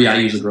doing 3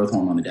 IUs of growth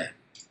hormone a day.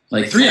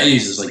 Like 3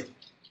 IUs is like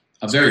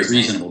a very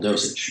reasonable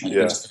dosage. Like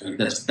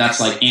that's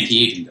like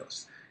anti-aging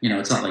dose.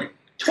 It's not like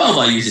 12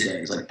 IUs a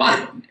day. It's like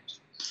bodybuilding dose.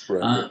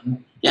 Right.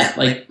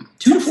 Like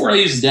 2 to 4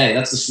 IUs a day.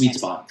 That's the sweet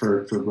spot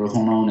for growth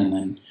hormone,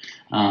 and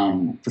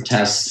then for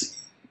test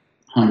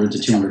 100 to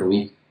 200 a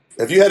week.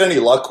 Have you had any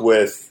luck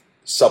with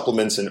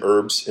supplements and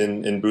herbs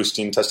in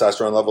boosting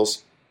testosterone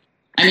levels?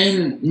 I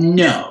mean,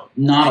 no,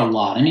 not a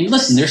lot. I mean,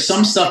 listen, there's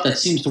some stuff that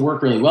seems to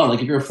work really well.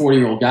 Like if you're a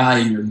 40-year-old guy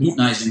and your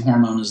luteinizing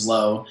hormone is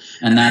low,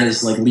 and that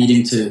is like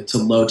leading to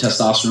low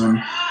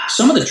testosterone,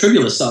 some of the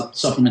tribulus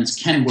supplements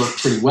can work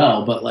pretty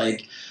well. But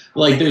like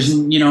there's,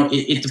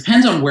 it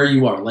depends on where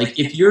you are. Like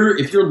if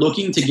you're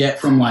looking to get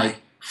from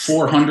like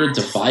 400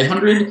 to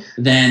 500,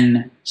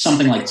 then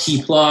something like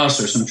T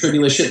plus or some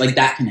tribulus shit like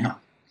that can help.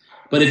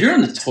 But if you're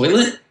in the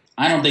toilet,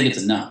 I don't think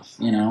it's enough.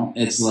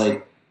 It's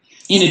like,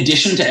 in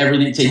addition to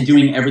everything, to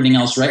doing everything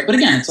else right. But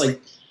again, it's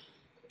like,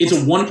 it's a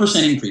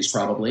 1% increase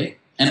probably.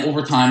 And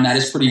over time, that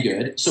is pretty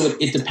good. So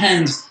it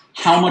depends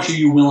how much are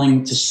you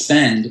willing to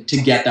spend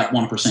to get that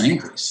 1%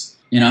 increase.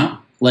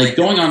 Like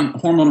going on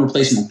hormone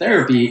replacement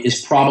therapy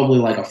is probably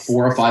like a $400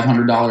 or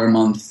 $500 a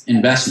month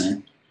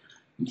investment.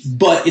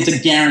 But it's a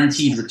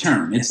guaranteed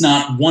return. It's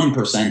not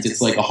 1%. It's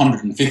like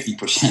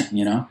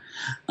 150%,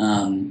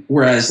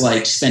 whereas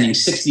like spending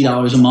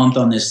 $60 a month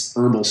on this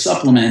herbal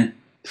supplement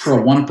for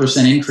a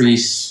 1%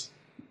 increase,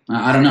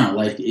 I don't know.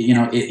 Like,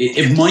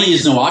 if money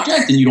is no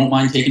object and you don't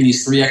mind taking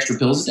these 3 extra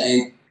pills a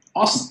day,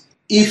 awesome.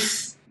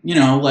 If,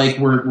 like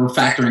we're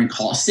factoring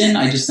cost in,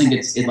 I just think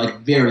it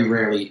like very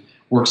rarely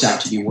works out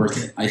to be worth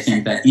it. I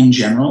think that in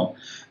general,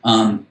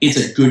 it's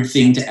a good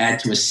thing to add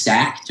to a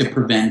stack to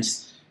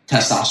prevent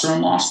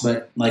testosterone loss,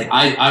 but like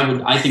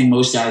I think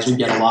most guys would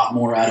get a lot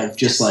more out of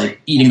just like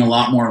eating a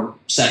lot more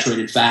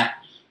saturated fat,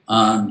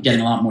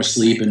 getting a lot more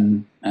sleep,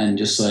 and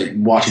just like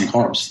watching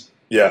carbs.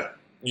 Yeah,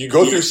 you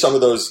go through some of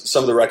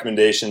the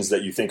recommendations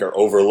that you think are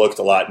overlooked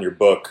a lot in your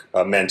book,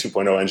 Man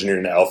 2.0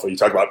 Engineering the Alpha. You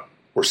talk about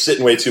we're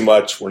sitting way too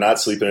much, we're not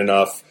sleeping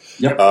enough,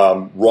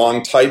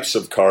 wrong types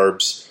of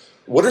carbs.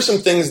 What are some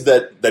things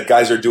that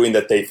guys are doing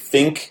that they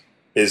think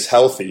is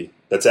healthy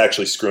that's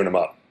actually screwing them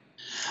up?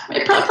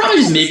 Probably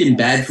just making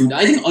bad food.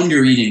 I think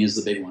undereating is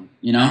the big one,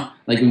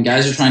 Like when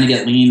guys are trying to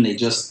get lean, they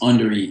just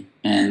undereat,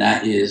 and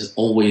that is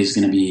always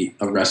going to be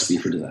a recipe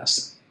for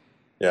disaster.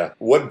 Yeah.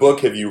 What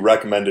book have you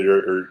recommended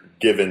or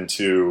given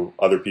to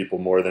other people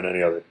more than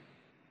any other?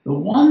 The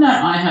one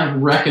that I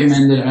have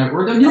recommended,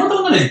 or the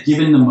one I've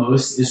given the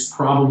most is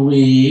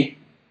probably,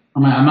 I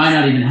might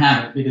not even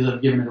have it because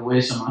I've given it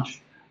away so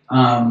much.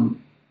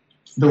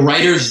 The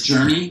Writer's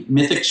Journey,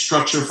 Mythic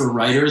Structure for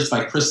Writers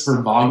by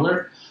Christopher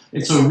Vogler.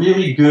 It's a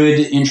really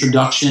good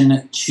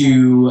introduction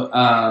to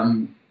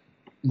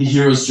the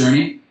hero's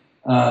journey,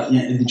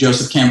 the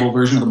Joseph Campbell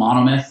version of the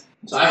monomyth.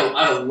 So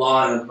I have a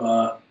lot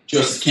of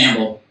Joseph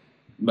Campbell,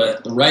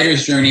 but the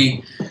Writer's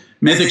Journey,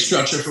 Mythic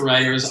Structure for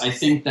Writers. I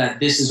think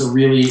that this is a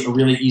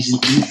really easy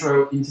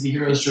intro into the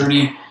hero's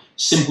journey,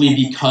 simply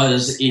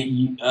because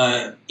in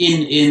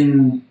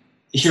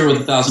Hero with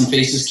 1,000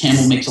 Faces,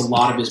 Campbell makes a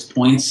lot of his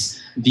points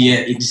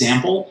via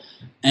example.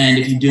 And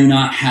if you do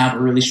not have a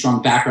really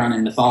strong background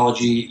in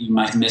mythology, you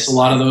might miss a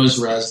lot of those,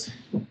 whereas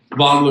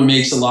Vogler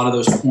makes a lot of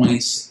those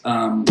points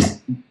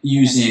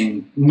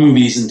using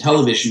movies and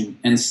television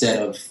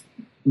instead of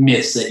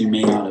myths that you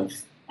may not have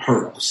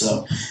heard of.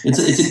 So it's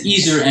an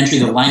easier entry.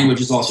 The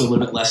language is also a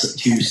little bit less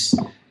obtuse,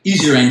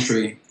 easier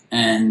entry,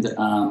 and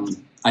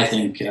I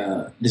think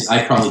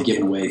I've probably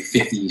given away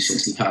 50,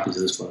 60 copies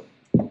of this book.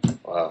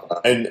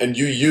 Wow. And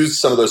you used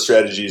some of those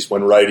strategies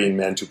when writing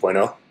Man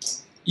 2.0?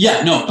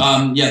 Yeah, no,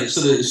 yeah.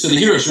 So the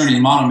hero's journey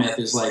in monomyth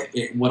is like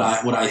what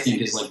I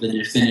think is like the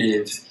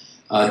definitive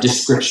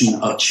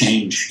description of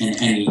change in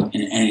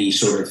any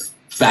sort of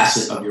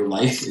facet of your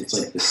life. It's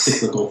like the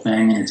cyclical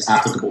thing, and it's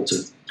applicable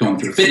to going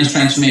through a fitness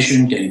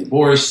transformation, getting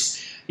divorced,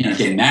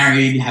 getting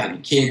married, having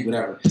a kid,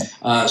 whatever.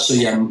 So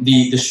yeah,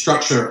 the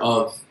structure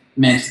of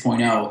Man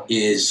 2.0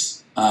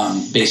 is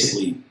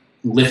basically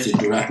lifted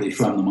directly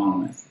from the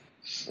monomyth.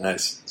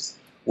 Nice.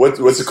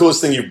 What's the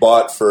coolest thing you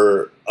bought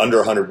for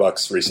under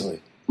 $100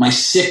 recently? My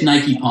sick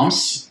Nike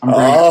pumps.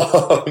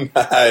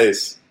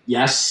 Nice.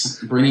 Yes,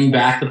 bringing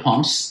back the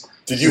pumps.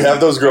 Did you have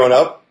those growing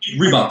up?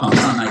 Reebok pumps,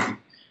 not Nike.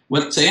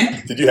 What, say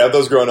again? Did you have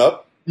those growing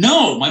up?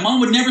 No, my mom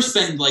would never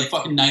spend like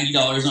fucking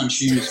 $90 on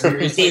shoes.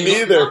 Me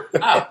neither.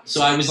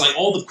 So I was like,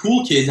 all the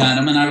cool kids had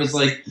them, and I was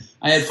like,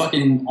 I had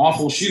fucking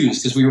awful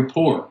shoes because we were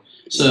poor.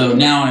 So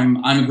now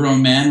I'm a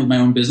grown man with my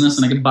own business,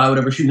 and I can buy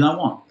whatever shoes I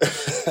want.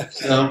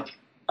 So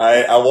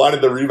I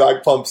wanted the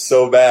Reebok pumps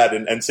so bad,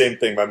 and same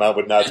thing. My mom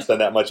would not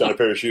spend that much on a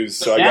pair of shoes,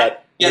 so I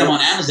got get them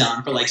on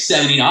Amazon for like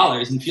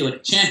 $70 and feel like a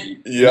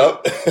champion.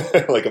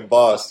 Yep, like a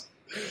boss.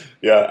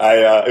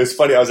 Yeah, it was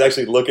funny. I was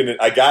actually looking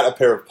at. I got a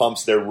pair of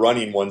pumps. They're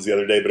running ones the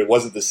other day, but it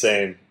wasn't the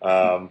same.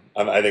 I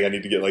think I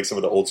need to get like some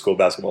of the old school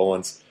basketball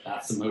ones.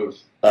 That's the move.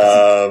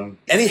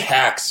 Any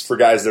hacks for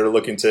guys that are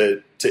looking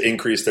to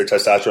increase their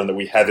testosterone that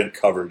we haven't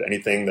covered?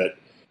 Anything that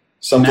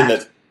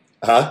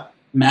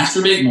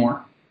Masturbate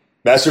more.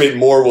 Masturbate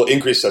more will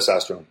increase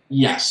testosterone.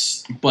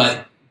 Yes,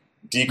 but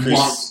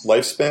decrease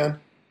lifespan.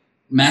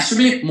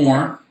 Masturbate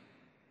more.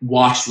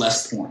 Watch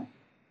less porn.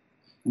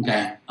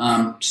 Okay.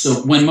 So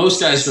when most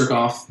guys jerk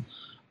off,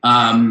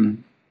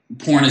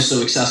 porn is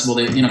so accessible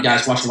that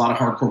guys watch a lot of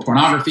hardcore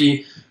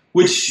pornography,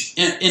 which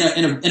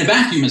in a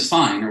vacuum is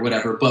fine or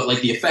whatever, but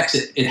like the effects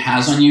it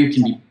has on you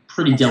can be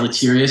pretty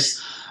deleterious.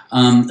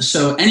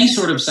 So any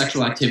sort of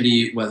sexual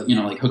activity, whether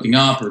like hooking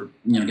up or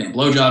getting a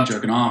blowjob,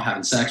 jerking off,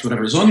 having sex,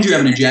 whatever, as long as you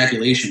have an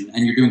ejaculation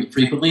and you're doing it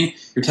frequently,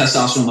 your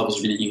testosterone levels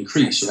are going to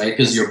increase, right?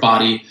 Because your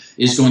body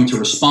is going to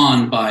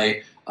respond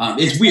by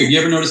it's weird. You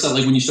ever notice that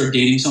like when you start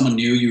dating someone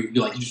new, you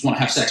just want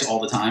to have sex all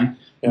the time?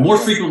 Yeah. The more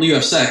frequently you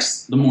have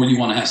sex, the more you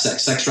want to have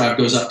sex. Sex drive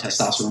goes up,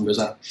 testosterone goes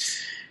up.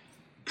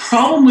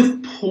 Problem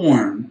with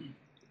porn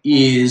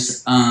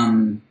is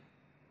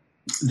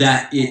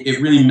that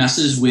it really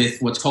messes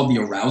with what's called the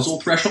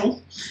arousal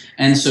threshold.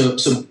 And so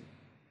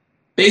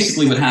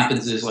basically what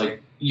happens is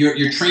like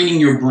you're training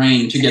your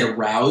brain to get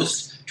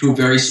aroused to a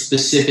very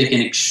specific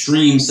and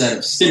extreme set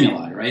of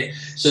stimuli, right?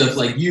 So if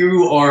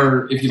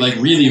you like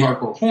really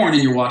hardcore porn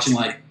and you're watching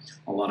like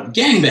a lot of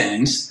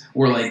gangbangs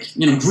or like,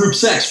 group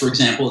sex, for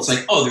example, it's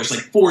like, oh, there's like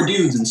 4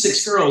 dudes and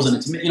 6 girls and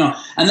it's, and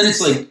then it's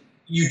like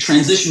you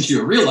transition to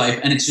your real life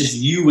and it's just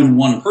you and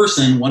one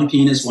person, one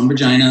penis, one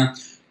vagina,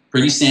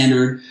 pretty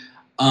standard.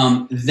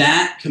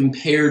 That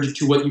compared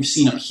to what you've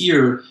seen up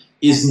here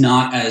is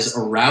not as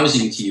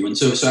arousing to you. And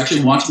so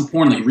actually watching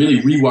porn like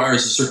really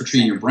rewires the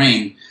circuitry in your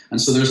brain.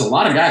 And so there's a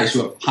lot of guys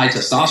who have high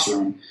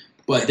testosterone,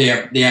 but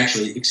they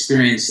actually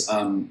experience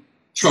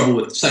trouble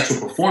with sexual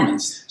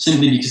performance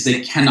simply because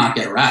they cannot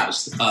get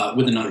aroused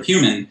with another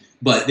human,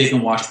 but they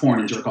can watch porn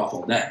and jerk off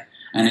all day.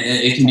 And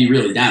it can be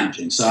really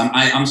damaging. So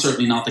I'm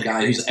certainly not the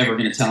guy who's ever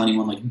going to tell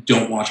anyone like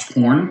don't watch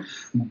porn,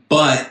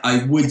 but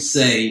I would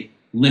say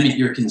limit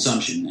your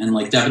consumption and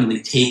like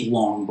definitely take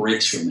long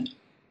breaks from it,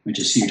 which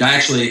is huge.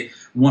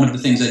 One of the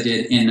things I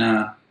did in,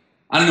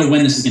 I don't know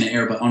when this is going to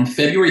air, but on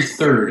February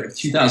 3rd of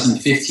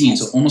 2015,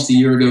 so almost a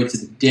year ago to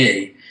the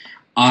day,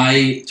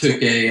 I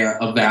took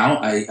a vow.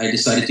 I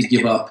decided to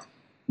give up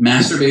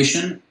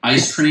masturbation,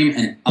 ice cream,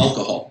 and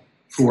alcohol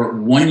for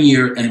 1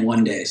 year and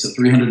 1 day, so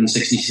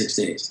 366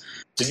 days.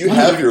 Did you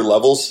have your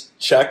levels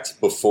checked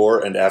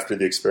before and after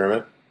the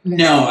experiment?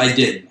 No, I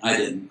didn't.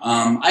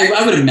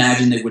 I would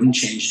imagine they wouldn't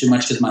change too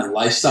much because my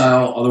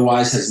lifestyle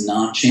otherwise has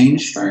not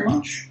changed very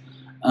much.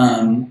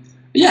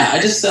 Yeah,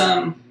 I just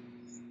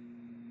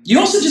you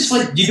also just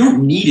you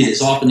don't need it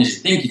as often as you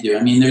think you do.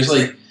 I mean, there's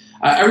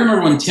I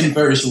remember when Tim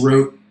Ferriss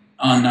wrote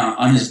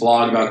on his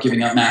blog about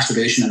giving up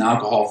masturbation and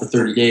alcohol for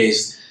 30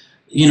 days.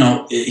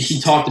 He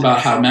talked about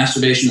how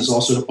masturbation is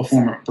also a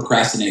form of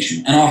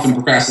procrastination, and often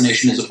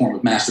procrastination is a form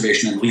of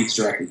masturbation and leads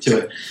directly to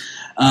it.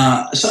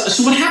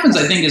 So what happens,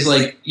 I think, is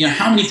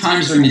how many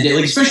times during the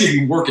day, especially if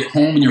you work at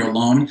home and you're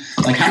alone,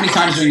 how many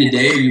times during the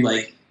day are you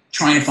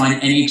trying to find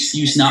any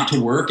excuse not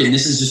to work? And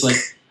this is just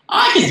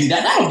I can do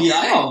that.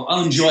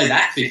 I'll enjoy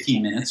that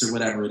 15 minutes or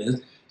whatever it is.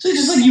 So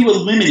it's just you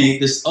eliminate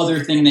this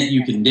other thing that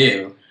you can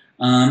do.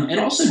 It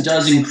also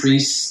does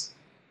increase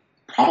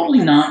probably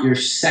not your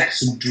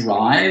sex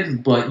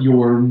drive, but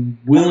your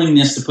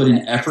willingness to put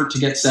in effort to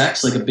get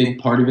sex. A big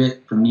part of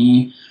it for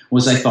me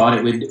was I thought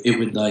it would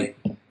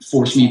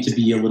force me to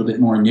be a little bit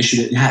more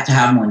to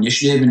have more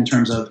initiative in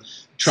terms of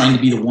trying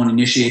to be the one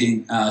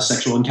initiating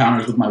sexual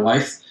encounters with my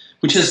wife,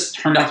 which has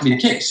turned out to be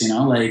the case.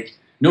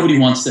 Nobody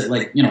wants to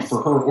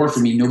for her or for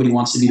me, nobody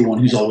wants to be the one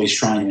who's always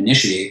trying to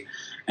initiate.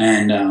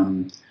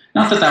 And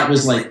not that that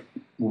was like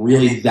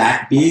really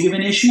that big of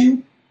an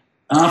issue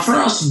for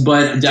us,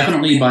 but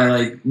definitely by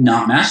like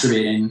not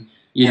masturbating,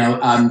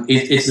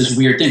 it's this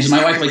weird thing. Because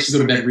my wife likes to go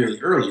to bed really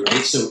early,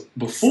 right? So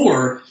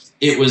before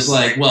it was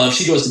like, well, if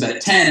she goes to bed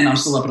at 10 and I'm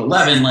still up at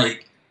 11,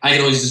 like I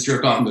could always just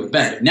jerk off and go to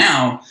bed. But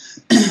now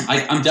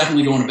I'm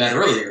definitely going to bed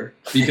earlier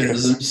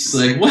because I'm just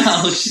like,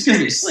 well, she's going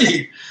to be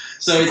asleep.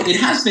 So it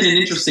has been an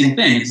interesting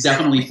thing. It's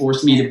definitely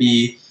forced me to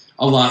be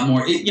a lot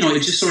more,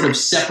 it just sort of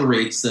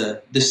separates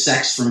the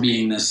sex from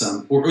being this,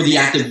 or the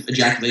act of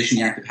ejaculation,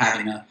 the act of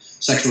having a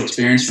sexual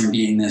experience from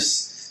being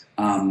this,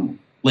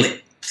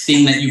 like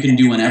thing that you can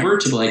do whenever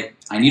to like,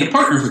 I need a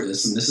partner for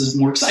this and this is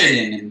more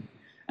exciting.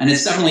 And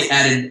it's definitely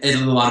added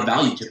a lot of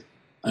value to it.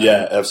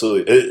 Yeah,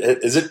 absolutely.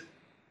 Is it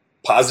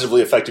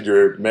positively affected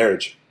your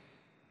marriage?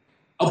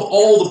 Of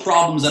all the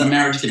problems that a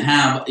marriage can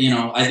have,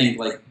 I think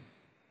like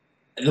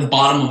the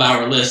bottom of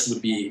our list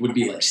would be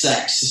like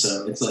sex.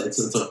 So it's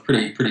a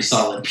pretty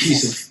solid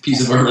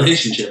piece of our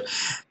relationship.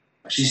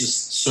 She's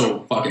just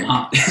so fucking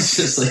hot. It's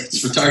just like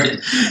it's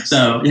retarded.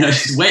 So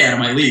she's way out of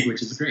my league,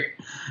 which is great.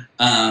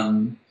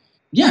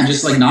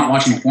 Just like not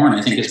watching porn,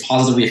 I think it's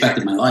positively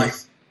affected my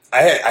life.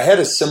 I had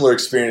a similar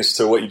experience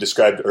to what you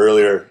described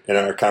earlier in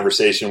our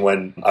conversation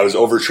when I was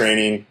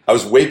overtraining. I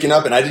was waking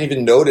up and I didn't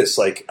even notice,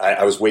 like,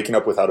 I was waking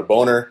up without a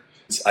boner.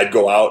 I'd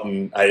go out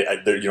and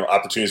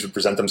opportunities would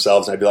present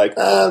themselves and I'd be like,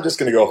 I'm just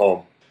going to go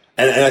home.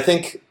 And I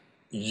think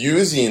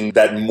using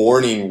that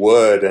morning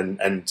wood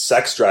and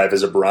sex drive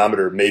as a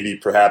barometer may be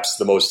perhaps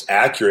the most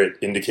accurate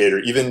indicator,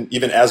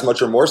 even as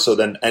much or more so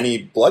than any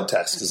blood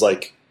test is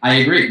like. I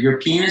agree. Your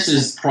penis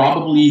is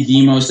probably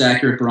the most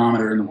accurate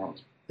barometer in the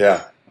world.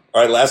 Yeah.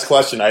 All right, last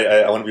question.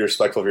 I want to be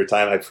respectful of your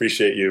time. I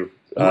appreciate you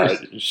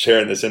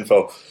sharing this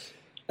info.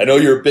 I know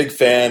you're a big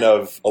fan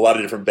of a lot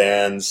of different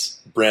bands,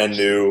 brand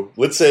new.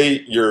 Let's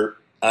say you're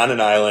on an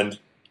island.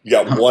 You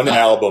got one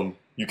album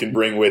you can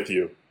bring with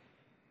you.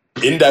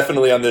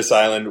 Indefinitely on this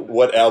island,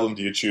 what album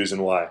do you choose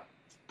and why?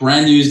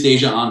 Brand New's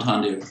Deja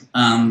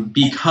Entendu.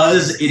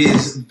 Because it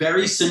is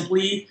very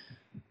simply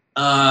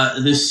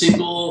the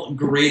single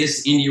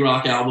greatest indie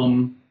rock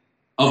album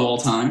of all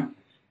time.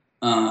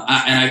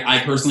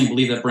 I personally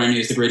believe that Brand New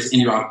is the greatest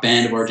indie rock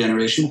band of our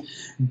generation.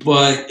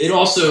 But it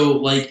also,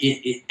 like,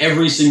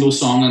 every single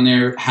song on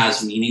there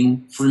has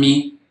meaning for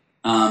me.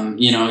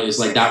 It's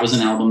like that was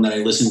an album that I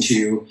listened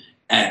to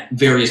at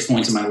various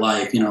points in my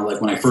life.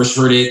 Like when I first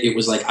heard it, it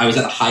was like I was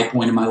at a high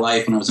point in my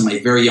life when I was in my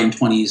very young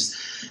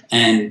 20s.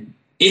 And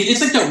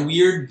it's like that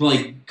weird,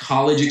 like,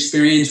 college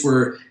experience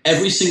where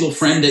every single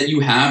friend that you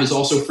have is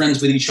also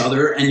friends with each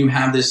other. And you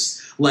have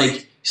this,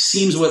 like,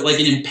 seems what like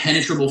an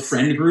impenetrable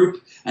friend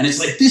group. And it's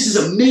like, this is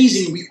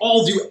amazing. We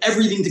all do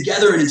everything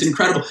together and it's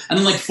incredible. And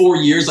then like 4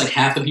 years, like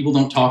half the people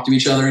don't talk to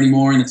each other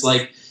anymore. And it's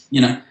like,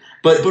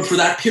 but for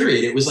that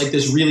period, it was like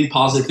this really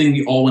positive thing.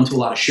 We all went to a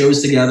lot of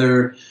shows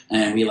together.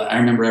 And I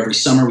remember every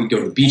summer we'd go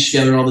to the beach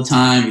together all the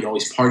time. We'd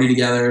always party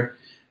together.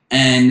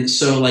 And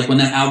so like when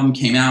that album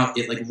came out,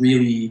 it like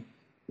really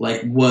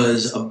like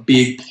was a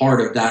big part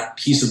of that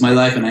piece of my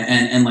life.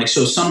 And like,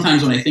 so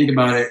sometimes when I think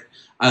about it,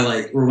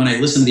 or when I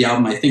listen to the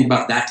album, I think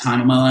about that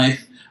time of my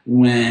life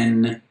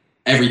when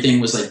everything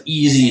was like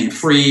easy and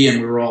free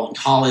and we were all in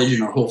college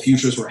and our whole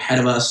futures were ahead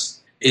of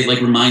us. It like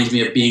reminds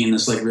me of being in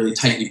this like really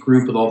tight-knit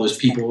group with all those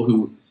people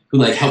who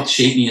like helped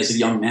shape me as a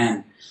young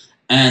man.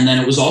 And then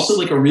it was also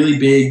like a really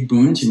big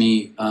boon to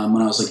me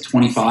when I was like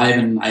 25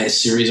 and I had a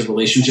series of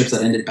relationships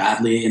that ended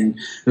badly. And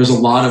there was a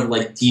lot of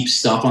like deep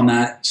stuff on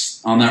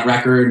that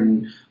record.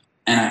 And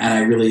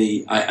I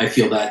really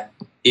feel that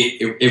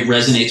it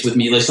resonates with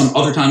me. Like some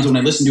other times when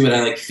I listen to it,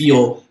 I like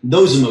feel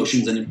those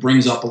emotions and it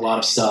brings up a lot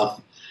of stuff.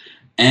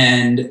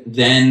 And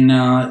then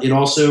it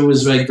also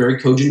was like very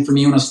cogent for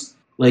me when I was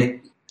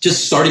like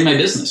just starting my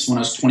business when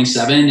I was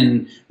 27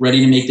 and ready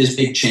to make this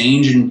big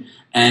change.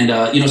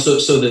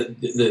 So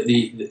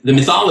the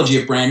mythology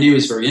of Brand New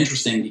is very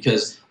interesting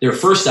because their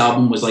first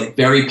album was like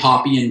very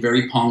poppy and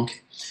very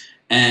punk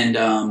and,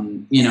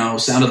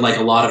 sounded like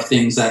a lot of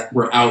things that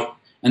were out.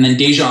 And then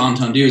Deja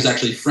Entendu is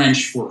actually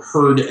French for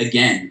heard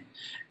again.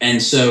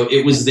 And so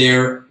it was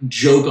their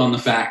joke on the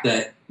fact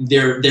that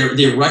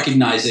they're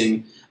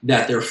recognizing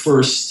that their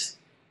first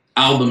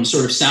album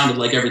sort of sounded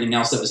like everything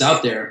else that was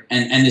out there.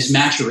 And this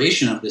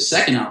maturation of this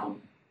second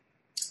album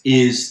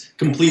is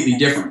completely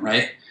different,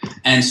 right?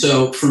 And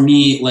so for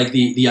me, like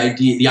the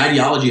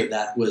ideology of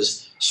that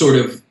was sort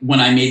of when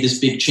I made this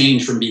big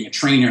change from being a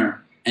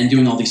trainer and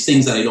doing all these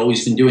things that I'd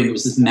always been doing, it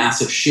was this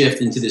massive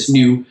shift into this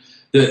new,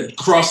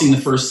 crossing the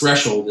first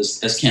threshold,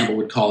 as Campbell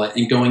would call it,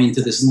 and going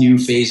into this new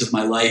phase of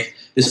my life,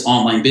 this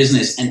online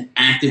business, and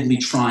actively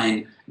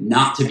trying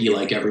not to be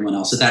like everyone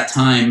else. At that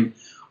time,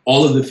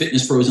 all of the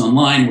fitness pros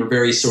online were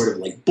very sort of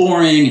like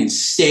boring and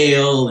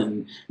stale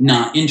and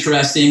not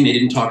interesting. They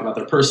didn't talk about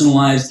their personal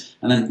lives.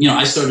 And then,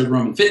 I started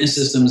Roman Fitness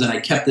Systems and I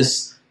kept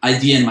this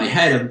idea in my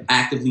head of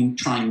actively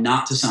trying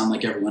not to sound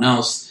like everyone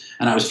else.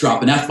 And I was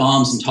dropping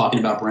F-bombs and talking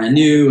about Brand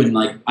New. And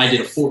like I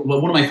did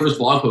one of my first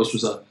blog posts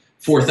was a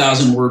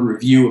 4,000 word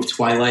review of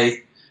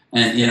Twilight.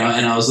 And,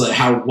 and I was like,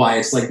 why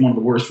it's like one of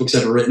the worst books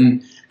ever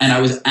written. And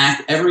I was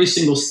at every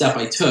single step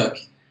I took,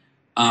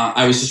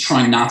 I was just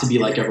trying not to be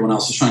like everyone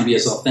else. I was trying to be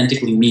as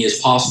authentically me as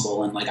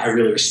possible. And like, I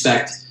really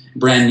respect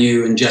Brand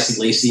New and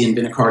Jesse Lacey and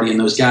Vinicardi and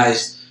those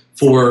guys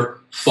for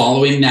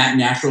following that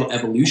natural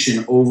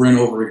evolution over and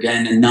over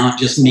again, and not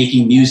just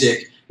making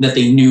music that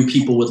they knew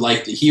people would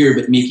like to hear,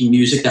 but making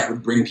music that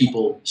would bring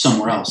people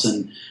somewhere else.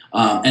 And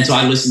so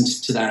I listened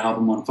to that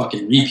album on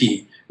fucking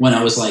repeat when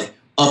I was like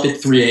up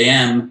at 3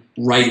 a.m.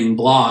 writing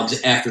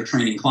blogs after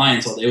training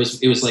clients all day.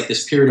 It was like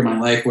this period of my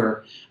life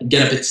where I'd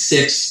get up at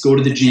 6, go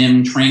to the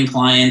gym, train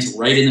clients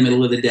right in the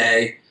middle of the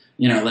day,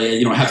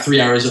 have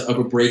 3 hours of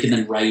a break and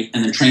then write,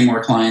 and then train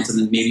more clients, and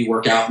then maybe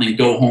work out, and then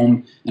go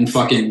home and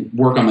fucking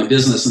work on my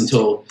business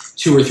until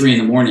 2 or 3 in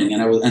the morning.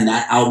 And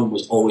that album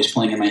was always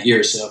playing in my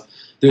ears. So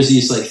there's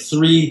these like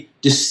 3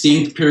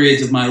 distinct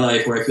periods of my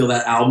life where I feel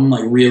that album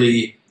like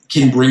really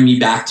can bring me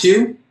back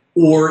to,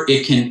 or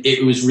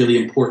it was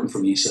really important for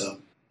me. So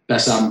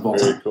best album of all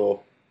time. Very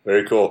cool.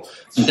 Very cool.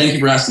 And thank you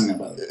for asking that,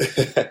 by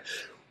the way.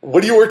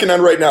 What are you working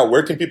on right now?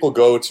 Where can people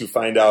go to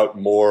find out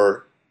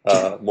more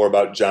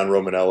about John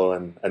Romaniello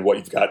and what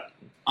you've got?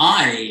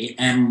 I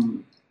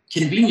am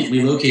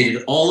conveniently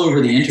located all over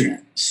the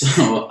internet.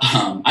 So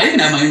I even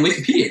have my own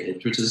Wikipedia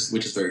page, which is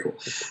very cool.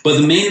 But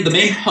the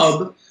main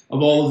hub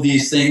of all of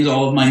these things,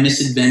 all of my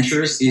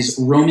misadventures, is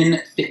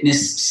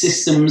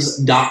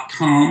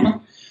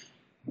RomanFitnessSystems.com,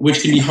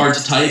 which can be hard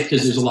to type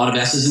because there's a lot of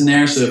S's in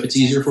there. So if it's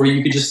easier for you,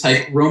 you could just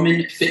type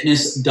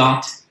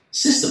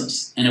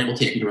RomanFitness.systems, and it will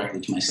take you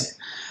directly to my site.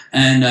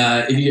 And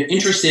if you're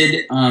interested,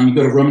 you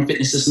go to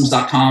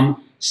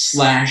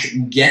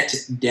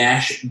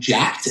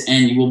RomanFitnessSystems.com/get-jacked,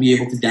 and you will be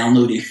able to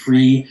download a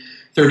free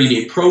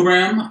 30-day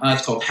program.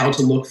 It's called How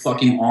to Look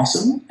Fucking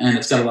Awesome, and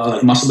it's got a lot of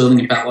like muscle building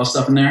and fat loss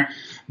stuff in there.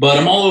 But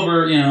I'm all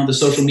over, the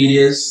social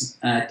medias.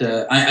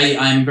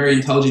 I'm very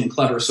intelligent and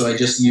clever, so I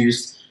just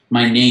used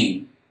my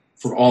name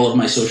for all of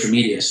my social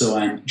media. So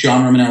I'm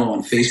John Romaniello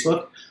on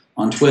Facebook,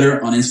 on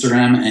Twitter, on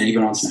Instagram, and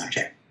even on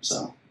Snapchat.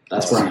 So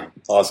that's where I am.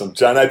 Awesome.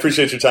 John, I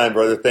appreciate your time,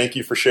 brother. Thank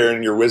you for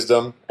sharing your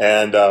wisdom,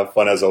 and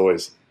fun as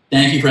always.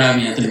 Thank you for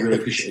having me, Anthony. Really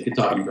appreciate it.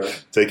 Good talking to you, brother.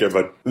 Take care,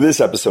 bud.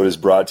 This episode is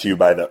brought to you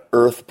by the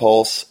Earth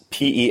Pulse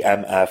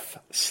PEMF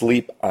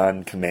Sleep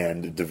on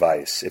Command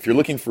device. If you're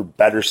looking for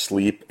better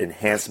sleep,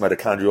 enhanced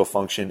mitochondrial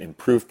function,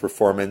 improved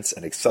performance,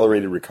 and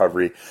accelerated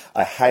recovery,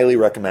 I highly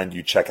recommend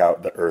you check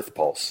out the Earth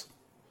Pulse.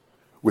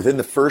 Within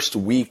the first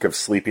week of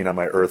sleeping on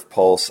my Earth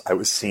Pulse, I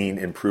was seeing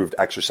improved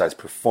exercise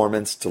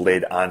performance,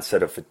 delayed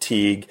onset of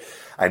fatigue.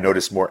 I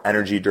noticed more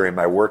energy during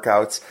my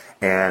workouts,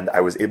 and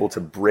I was able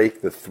to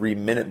break the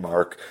 3-minute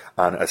mark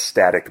on a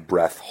static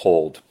breath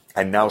hold.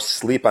 I now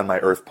sleep on my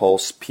Earth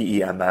Pulse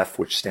PEMF,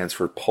 which stands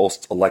for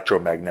Pulsed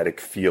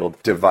Electromagnetic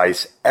Field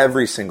device,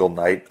 every single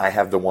night. I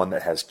have the one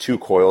that has 2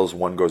 coils.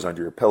 One goes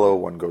under your pillow,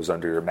 one goes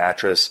under your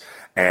mattress,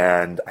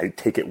 and I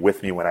take it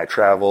with me when I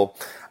travel.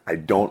 I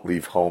don't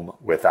leave home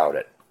without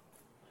it.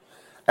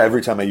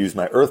 Every time I use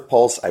my Earth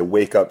Pulse, I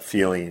wake up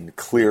feeling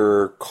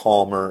clearer,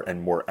 calmer,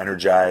 and more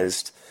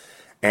energized.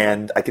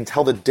 And I can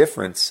tell the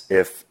difference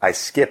if I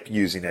skip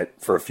using it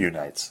for a few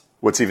nights.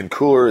 What's even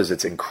cooler is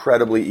it's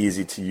incredibly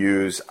easy to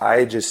use.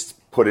 I just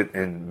put it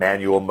in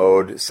manual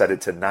mode, set it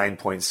to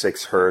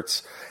 9.6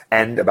 hertz,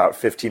 and about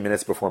 15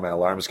 minutes before my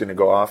alarm is going to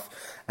go off.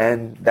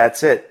 And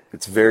that's it.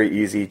 It's very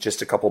easy,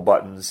 just a couple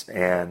buttons,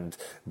 and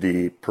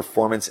the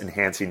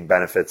performance-enhancing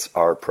benefits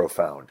are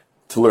profound.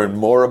 To learn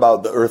more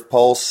about the Earth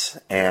Pulse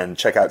and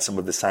check out some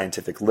of the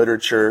scientific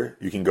literature,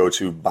 you can go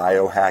to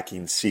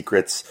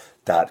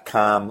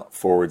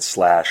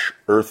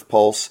biohackingsecrets.com/Earth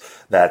Pulse.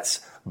 That's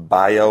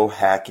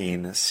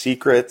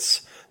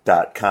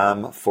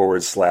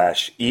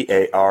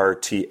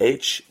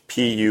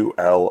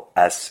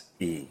biohackingsecrets.com/EARTHPULSE.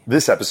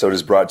 This episode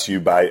is brought to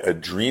you by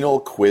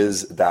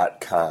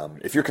AdrenalQuiz.com.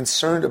 If you're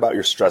concerned about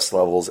your stress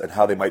levels and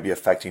how they might be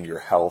affecting your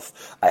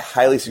health, I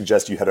highly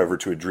suggest you head over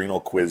to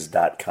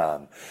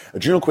AdrenalQuiz.com.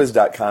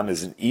 AdrenalQuiz.com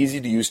is an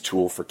easy-to-use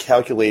tool for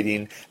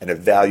calculating and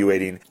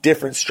evaluating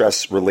different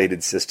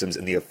stress-related systems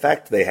and the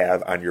effect they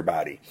have on your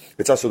body.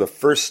 It's also the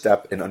first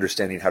step in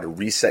understanding how to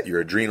reset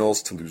your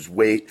adrenals to lose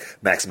weight,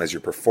 maximize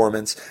your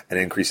performance, and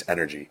increase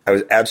energy. I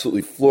was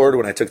absolutely floored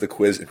when I took the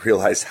quiz and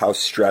realized how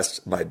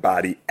stressed my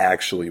body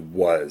actually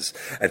was.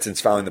 And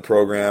since following the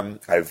program,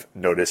 I've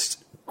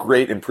noticed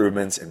great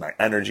improvements in my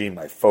energy,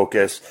 my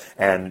focus,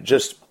 and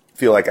just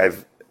feel like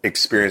I've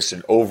experienced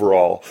an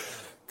overall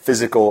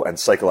physical and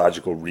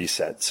psychological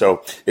reset.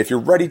 So if you're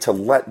ready to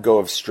let go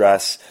of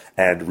stress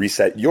and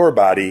reset your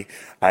body,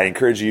 I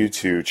encourage you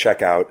to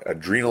check out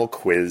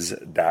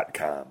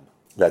AdrenalQuiz.com.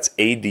 That's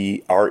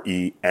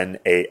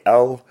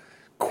ADRENAL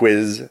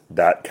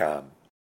quiz.com.